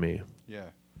coming to me? Yeah.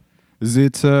 Does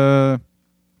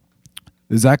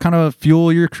that kind of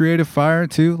fuel your creative fire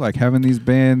too? Like having these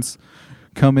bands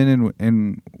come in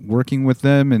and working with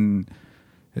them, and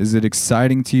is it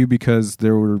exciting to you because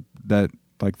there were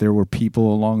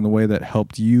people along the way that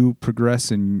helped you progress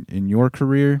in your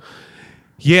career?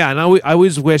 Yeah, and I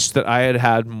always wish that I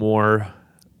had more.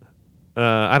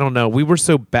 I don't know. We were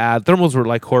so bad. Thermals were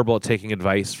like horrible at taking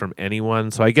advice from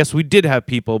anyone. So I guess we did have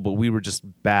people, but we were just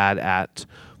bad at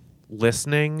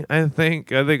listening. I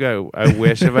think I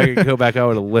wish if I could go back, I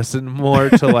would have listened more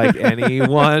to like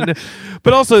anyone.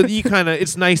 But also,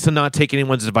 it's nice to not take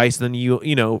anyone's advice. And then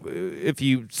if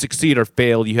you succeed or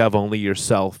fail, you have only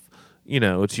yourself.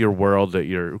 It's your world that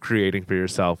you're creating for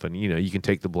yourself, and you can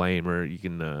take the blame or you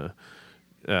can.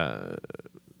 I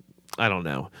don't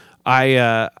know.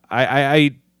 I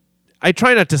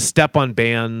try not to step on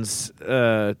bands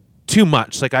too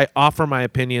much. Like I offer my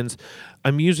opinions.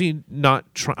 I'm usually not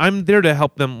I'm there to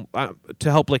help them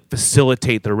like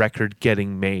facilitate the record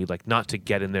getting made, like not to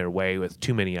get in their way with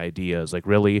too many ideas. Like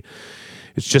really,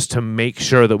 it's just to make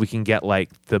sure that we can get like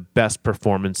the best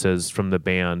performances from the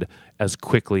band as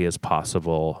quickly as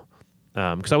possible.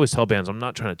 Because I always tell bands, I'm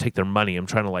not trying to take their money. I'm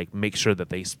trying to like make sure that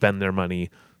they spend their money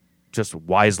just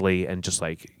wisely, and just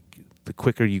like the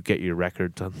quicker you get your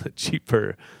record done, the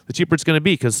cheaper it's going to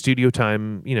be, because studio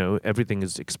time, everything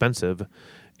is expensive.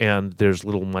 And there's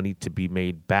little money to be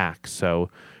made back.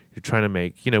 So you're trying to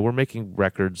make, we're making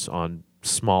records on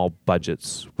small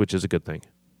budgets, which is a good thing.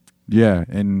 Yeah.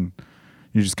 And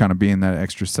you're just kind of being that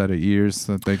extra set of ears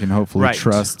that they can hopefully Right.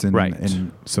 trust and, Right.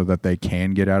 and so that they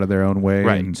can get out of their own way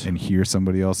Right. and hear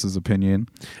somebody else's opinion.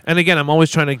 And again, I'm always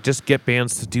trying to just get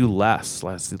bands to do less,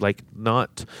 like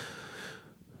not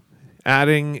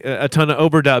adding a ton of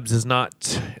overdubs is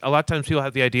not. A lot of times people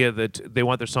have the idea that they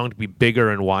want their song to be bigger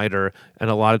and wider, and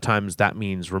a lot of times that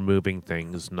means removing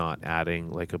things, not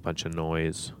adding like a bunch of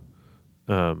noise.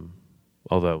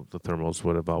 Although the Thermals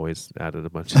would have always added a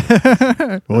bunch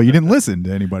of Well, you didn't listen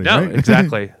to anybody, No, right?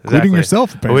 exactly. Including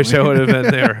yourself, I wish I apparently. would have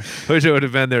been there. I wish I would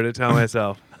have been there to tell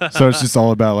myself. So it's just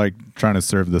all about like trying to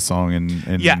serve the song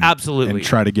and Yeah, absolutely. and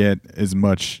try to get as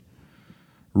much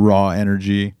raw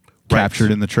energy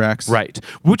captured in the tracks. Right.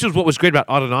 Which is what was great about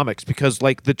Autonomics, because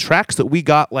like the tracks that we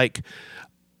got, like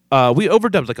we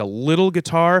overdubbed like a little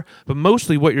guitar, but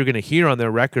mostly what you're going to hear on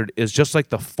their record is just like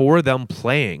the four of them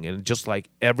playing, and just like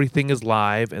everything is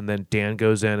live, and then Dan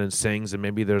goes in and sings, and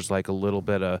maybe there's like a little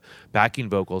bit of backing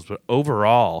vocals, but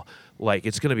overall, like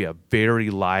it's going to be a very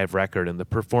live record, and the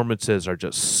performances are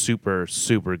just super,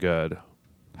 super good.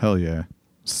 Hell yeah.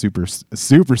 Super stoked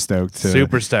to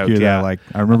Super stoked, hear yeah. that. Like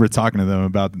I remember talking to them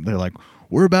about, they're like,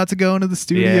 we're about to go into the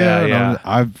studio. Yeah, and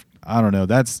yeah. I don't know.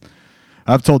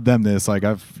 I've told them this. Like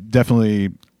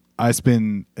I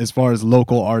spin, as far as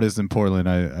local artists in Portland,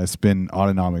 I spin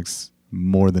Autonomics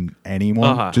more than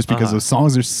anyone, just because those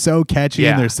songs are so catchy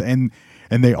Yeah. and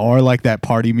they are like that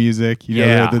party music. You know,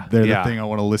 Yeah, they're yeah. the thing I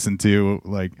want to listen to,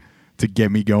 like to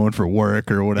get me going for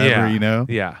work or whatever. Yeah, You know.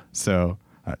 yeah. So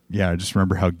I just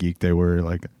remember how geeked they were,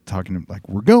 like talking like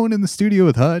we're going in the studio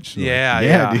with Hutch. Like,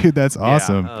 Yeah. dude, that's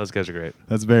awesome. Yeah, those guys are great.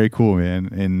 That's very cool, man.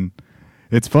 And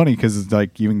it's funny because it's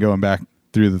like even going back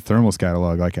through the Thermals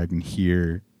catalog, like I can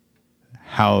hear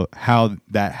how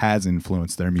that has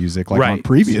influenced their music, like on Right.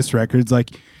 previous records,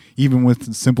 like even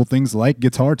with simple things like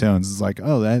guitar tones. It's like,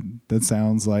 oh, that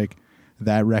sounds like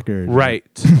that record, Right.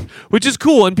 Which is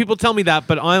cool, and people tell me that,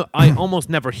 but I almost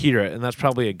never hear it, and that's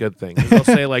probably a good thing. They'll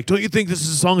say like, don't you think this is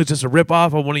a song that's just a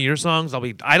rip-off of one of your songs?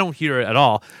 I don't hear it at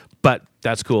all, but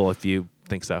that's cool if you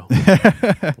think so.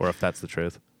 Or if that's the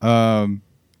truth.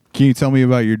 Can you tell me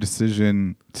about your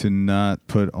decision to not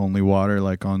put Only Water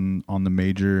like on the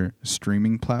major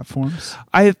streaming platforms?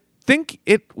 I think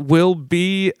it will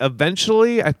be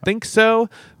eventually. I think so.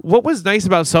 What was nice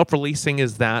about self-releasing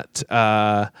is that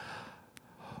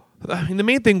I mean, the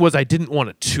main thing was I didn't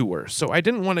want to tour. So I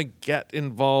didn't want to get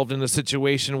involved in a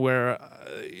situation where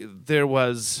there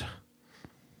was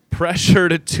pressure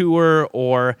to tour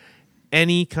or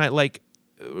any kind, like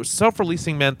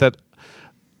self-releasing meant that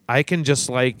I can just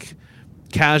like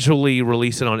casually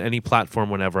release it on any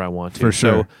platform whenever I want to. For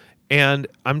sure. So, and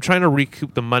I'm trying to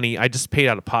recoup the money I just paid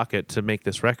out of pocket to make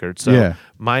this record. So Yeah.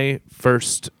 my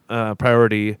first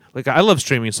priority, like I love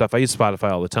streaming stuff. I use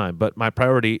Spotify all the time, but my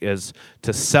priority is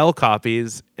to sell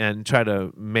copies and try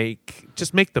to make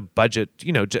the budget,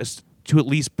 just to at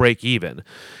least break even.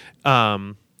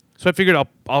 So I figured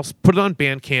I'll put it on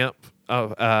Bandcamp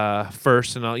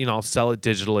first, and I'll sell it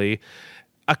digitally.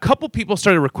 A couple people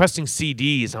started requesting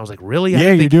CDs, and I was like, really? I Yeah,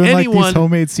 didn't you're think doing anyone, like these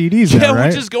homemade CDs now, right?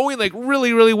 which is going like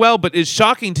really, really well, but it's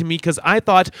shocking to me because I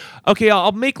thought, okay,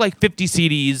 I'll make like 50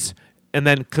 CDs, and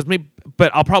then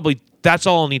but I'll probably, that's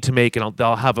all I'll need to make, and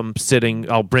I'll have them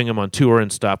sitting. I'll bring them on tour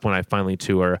and stuff when I finally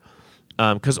tour,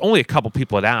 because only a couple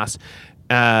people had asked.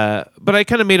 But I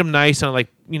kind of made them nice, and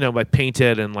I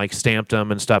painted and like stamped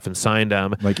them and stuff and signed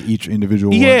them. Like each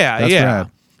individual one. Yeah, That's yeah.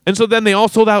 rad. And so then they all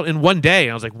sold out in one day.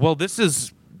 And I was like, well, this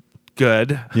is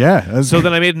good. Yeah. That's So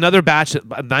then I made another batch,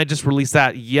 and I just released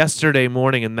that yesterday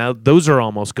morning, and now those are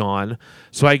almost gone.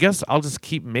 So I guess I'll just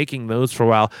keep making those for a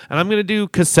while. And I'm going to do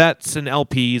cassettes and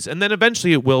LPs, and then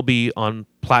eventually it will be on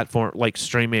platform, like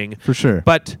streaming. For sure.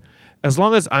 But as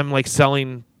long as I'm like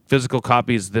selling physical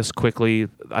copies this quickly,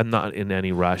 I'm not in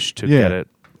any rush to Yeah. get it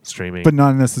streaming. But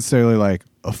not necessarily like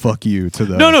a fuck you to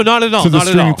the No, not at all. to the Not at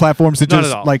streaming all. platforms. It's Not at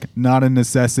just all. like not a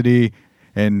necessity,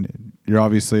 and you're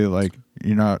obviously like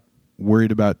you're not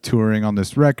worried about touring on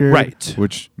this record, Right.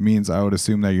 Which means I would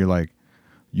assume that you're like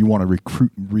you want to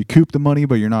recoup the money,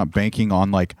 but you're not banking on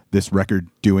like this record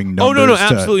doing numbers. Oh no, to-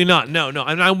 absolutely not. No,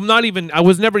 and I'm not even. I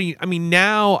was never. I mean,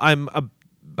 now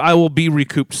I will be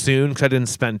recouped soon because I didn't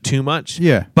spend too much.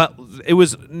 Yeah. But it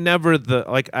was never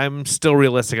I'm still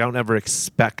realistic. I don't ever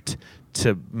expect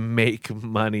to make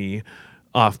money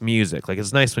off music. Like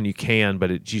it's nice when you can,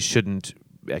 but you shouldn't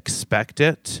expect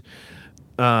it.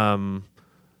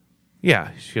 Yeah,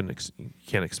 you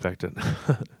can't expect it.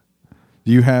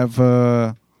 Do you have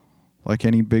like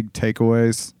any big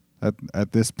takeaways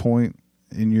at this point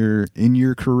in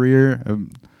your career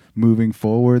moving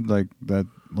forward, like that,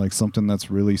 like something that's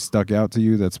really stuck out to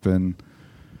you that's been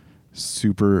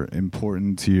super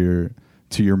important to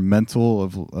your mental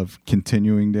of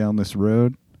continuing down this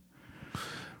road?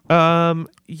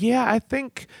 Yeah, I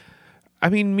think, I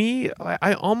mean,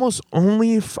 I almost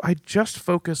only, I just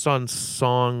focus on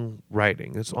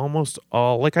songwriting. It's almost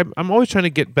all, like, I'm always trying to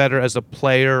get better as a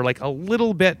player, like a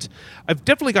little bit. I've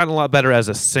definitely gotten a lot better as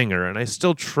a singer, and I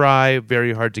still try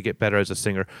very hard to get better as a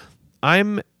singer.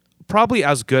 I'm probably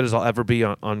as good as I'll ever be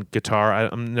on guitar.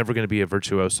 I'm never going to be a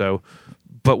virtuoso,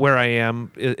 but where I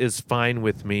am is fine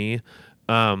with me.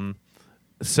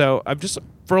 So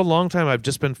for a long time, I've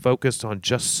just been focused on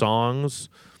just songs,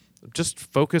 just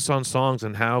focus on songs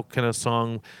and how can a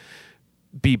song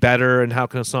be better and how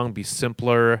can a song be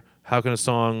simpler? How can a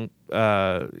song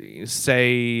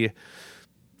say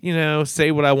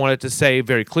what I want it to say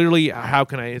very clearly? How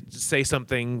can I say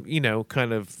something, how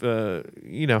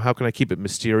can I keep it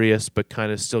mysterious but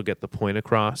kind of still get the point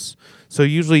across? So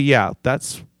usually, yeah,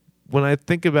 that's when I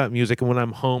think about music and when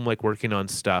I'm home, like working on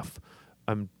stuff,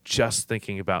 I'm just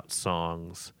thinking about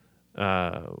songs.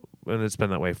 And it's been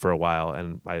that way for a while,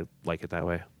 and I like it that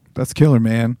way. That's killer,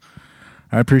 man.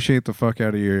 I appreciate the fuck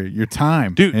out of your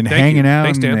time, dude, and hanging out.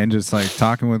 Thanks, Dan. and just like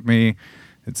talking with me.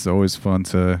 It's always fun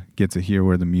to get to hear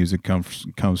where the music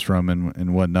comes from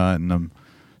and whatnot. And I'm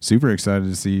super excited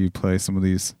to see you play some of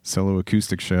these solo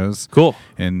acoustic shows. Cool.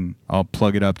 And I'll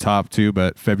plug it up top too,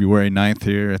 but February 9th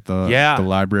here at the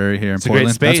library here in Portland.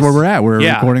 Great space. That's where we're at. We're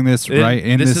recording this right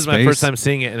in this space. This is my first time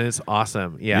seeing it, and it's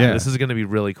awesome. Yeah. This is going to be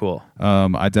really cool.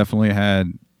 I definitely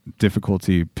had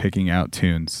difficulty picking out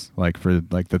tunes, like for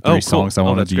like the three songs I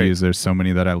wanted to use. There's so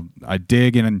many that I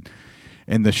dig, and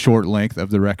the short length of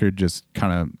the record just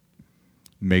kind of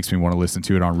makes me want to listen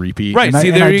to it on repeat. Right.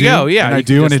 There you go. Yeah. And I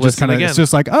do, and it just kind of, it's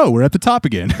just like, oh, we're at the top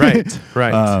again. Right.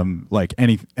 Like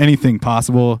Anything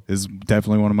Possible is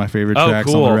definitely one of my favorite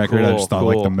tracks on the record. I just thought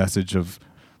like the message of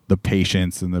the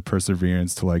patience and the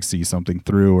perseverance to like see something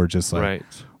through, or just like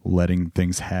letting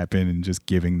things happen and just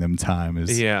giving them time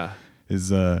is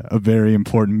a very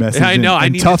important message. I know. I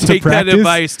need to take that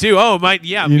advice too. Oh, me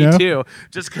know? too.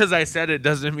 Just because I said it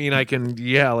doesn't mean I can,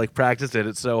 practice it.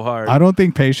 It's so hard. I don't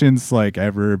think patience like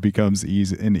ever becomes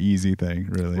an easy thing,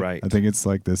 really. Right. I think it's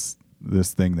like this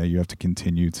thing that you have to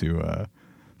continue to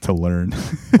learn.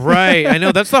 Right. I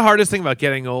know that's the hardest thing about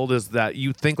getting old, is that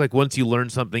you think like once you learn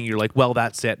something, you're like, well,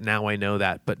 that's it. Now I know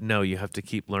that. But no, you have to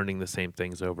keep learning the same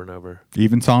things over and over.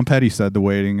 Even Tom Petty said the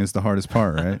waiting is the hardest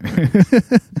part, right?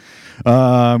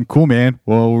 Cool, man.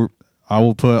 Well, I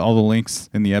will put all the links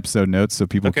in the episode notes so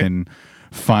people can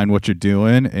find what you're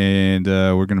doing. And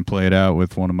we're going to play it out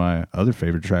with one of my other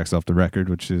favorite tracks off the record,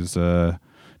 which is No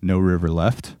River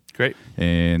Left. Great.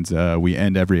 And we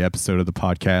end every episode of the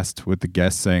podcast with the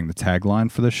guest saying the tagline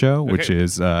for the show, which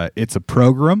is it's a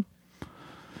program.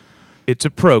 It's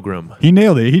a program. He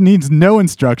nailed it. He needs no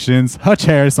instructions. Hutch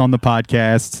Harris on the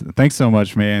podcast. Thanks so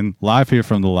much, man. Live here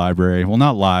from the library. Well,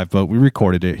 not live, but we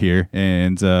recorded it here.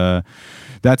 And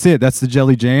that's it. That's the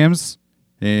Jelly Jams.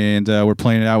 And we're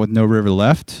playing it out with No River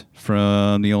Left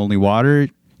from the Only Water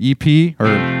EP, or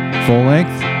full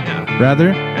length, rather.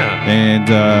 Yeah. And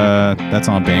that's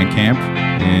on Bandcamp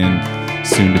and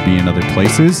soon to be in other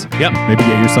places. Yep. Maybe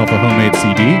get yourself a homemade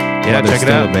CD. Yeah, check it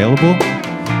out. Available.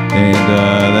 And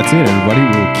that's it, everybody.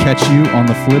 We'll catch you on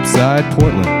the flip side,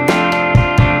 Portland.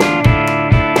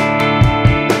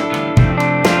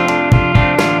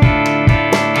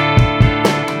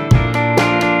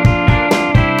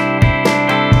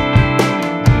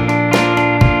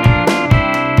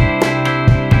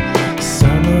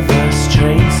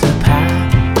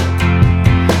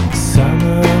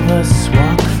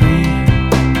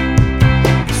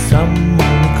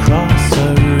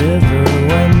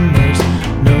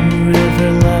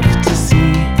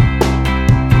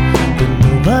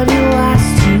 But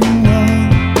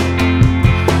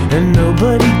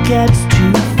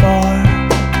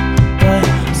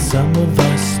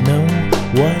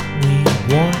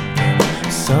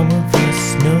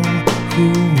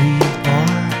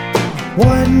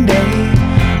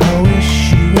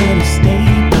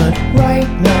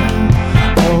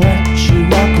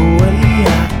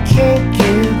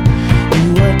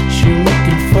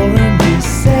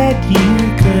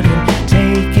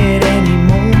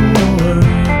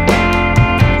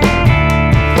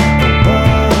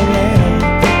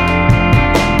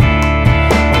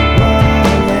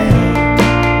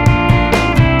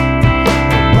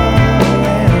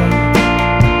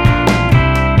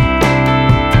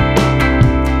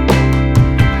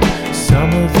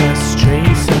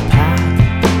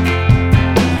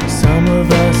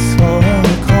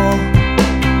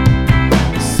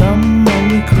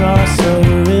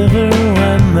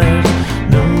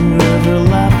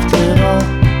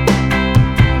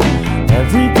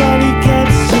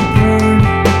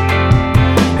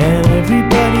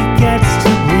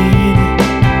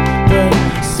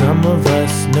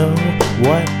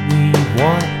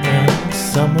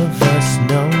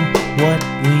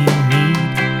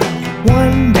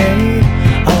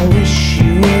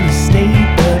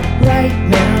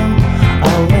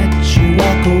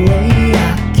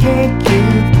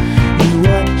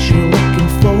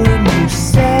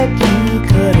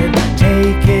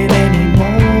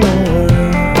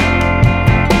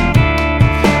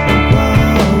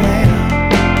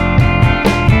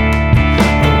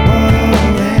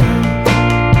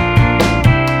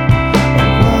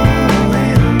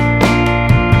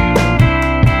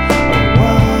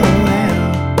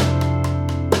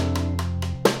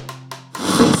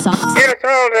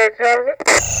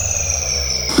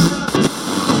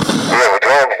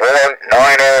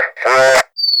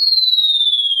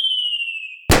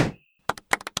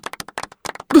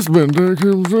It's been Dan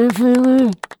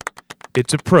Cable.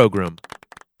 It's a program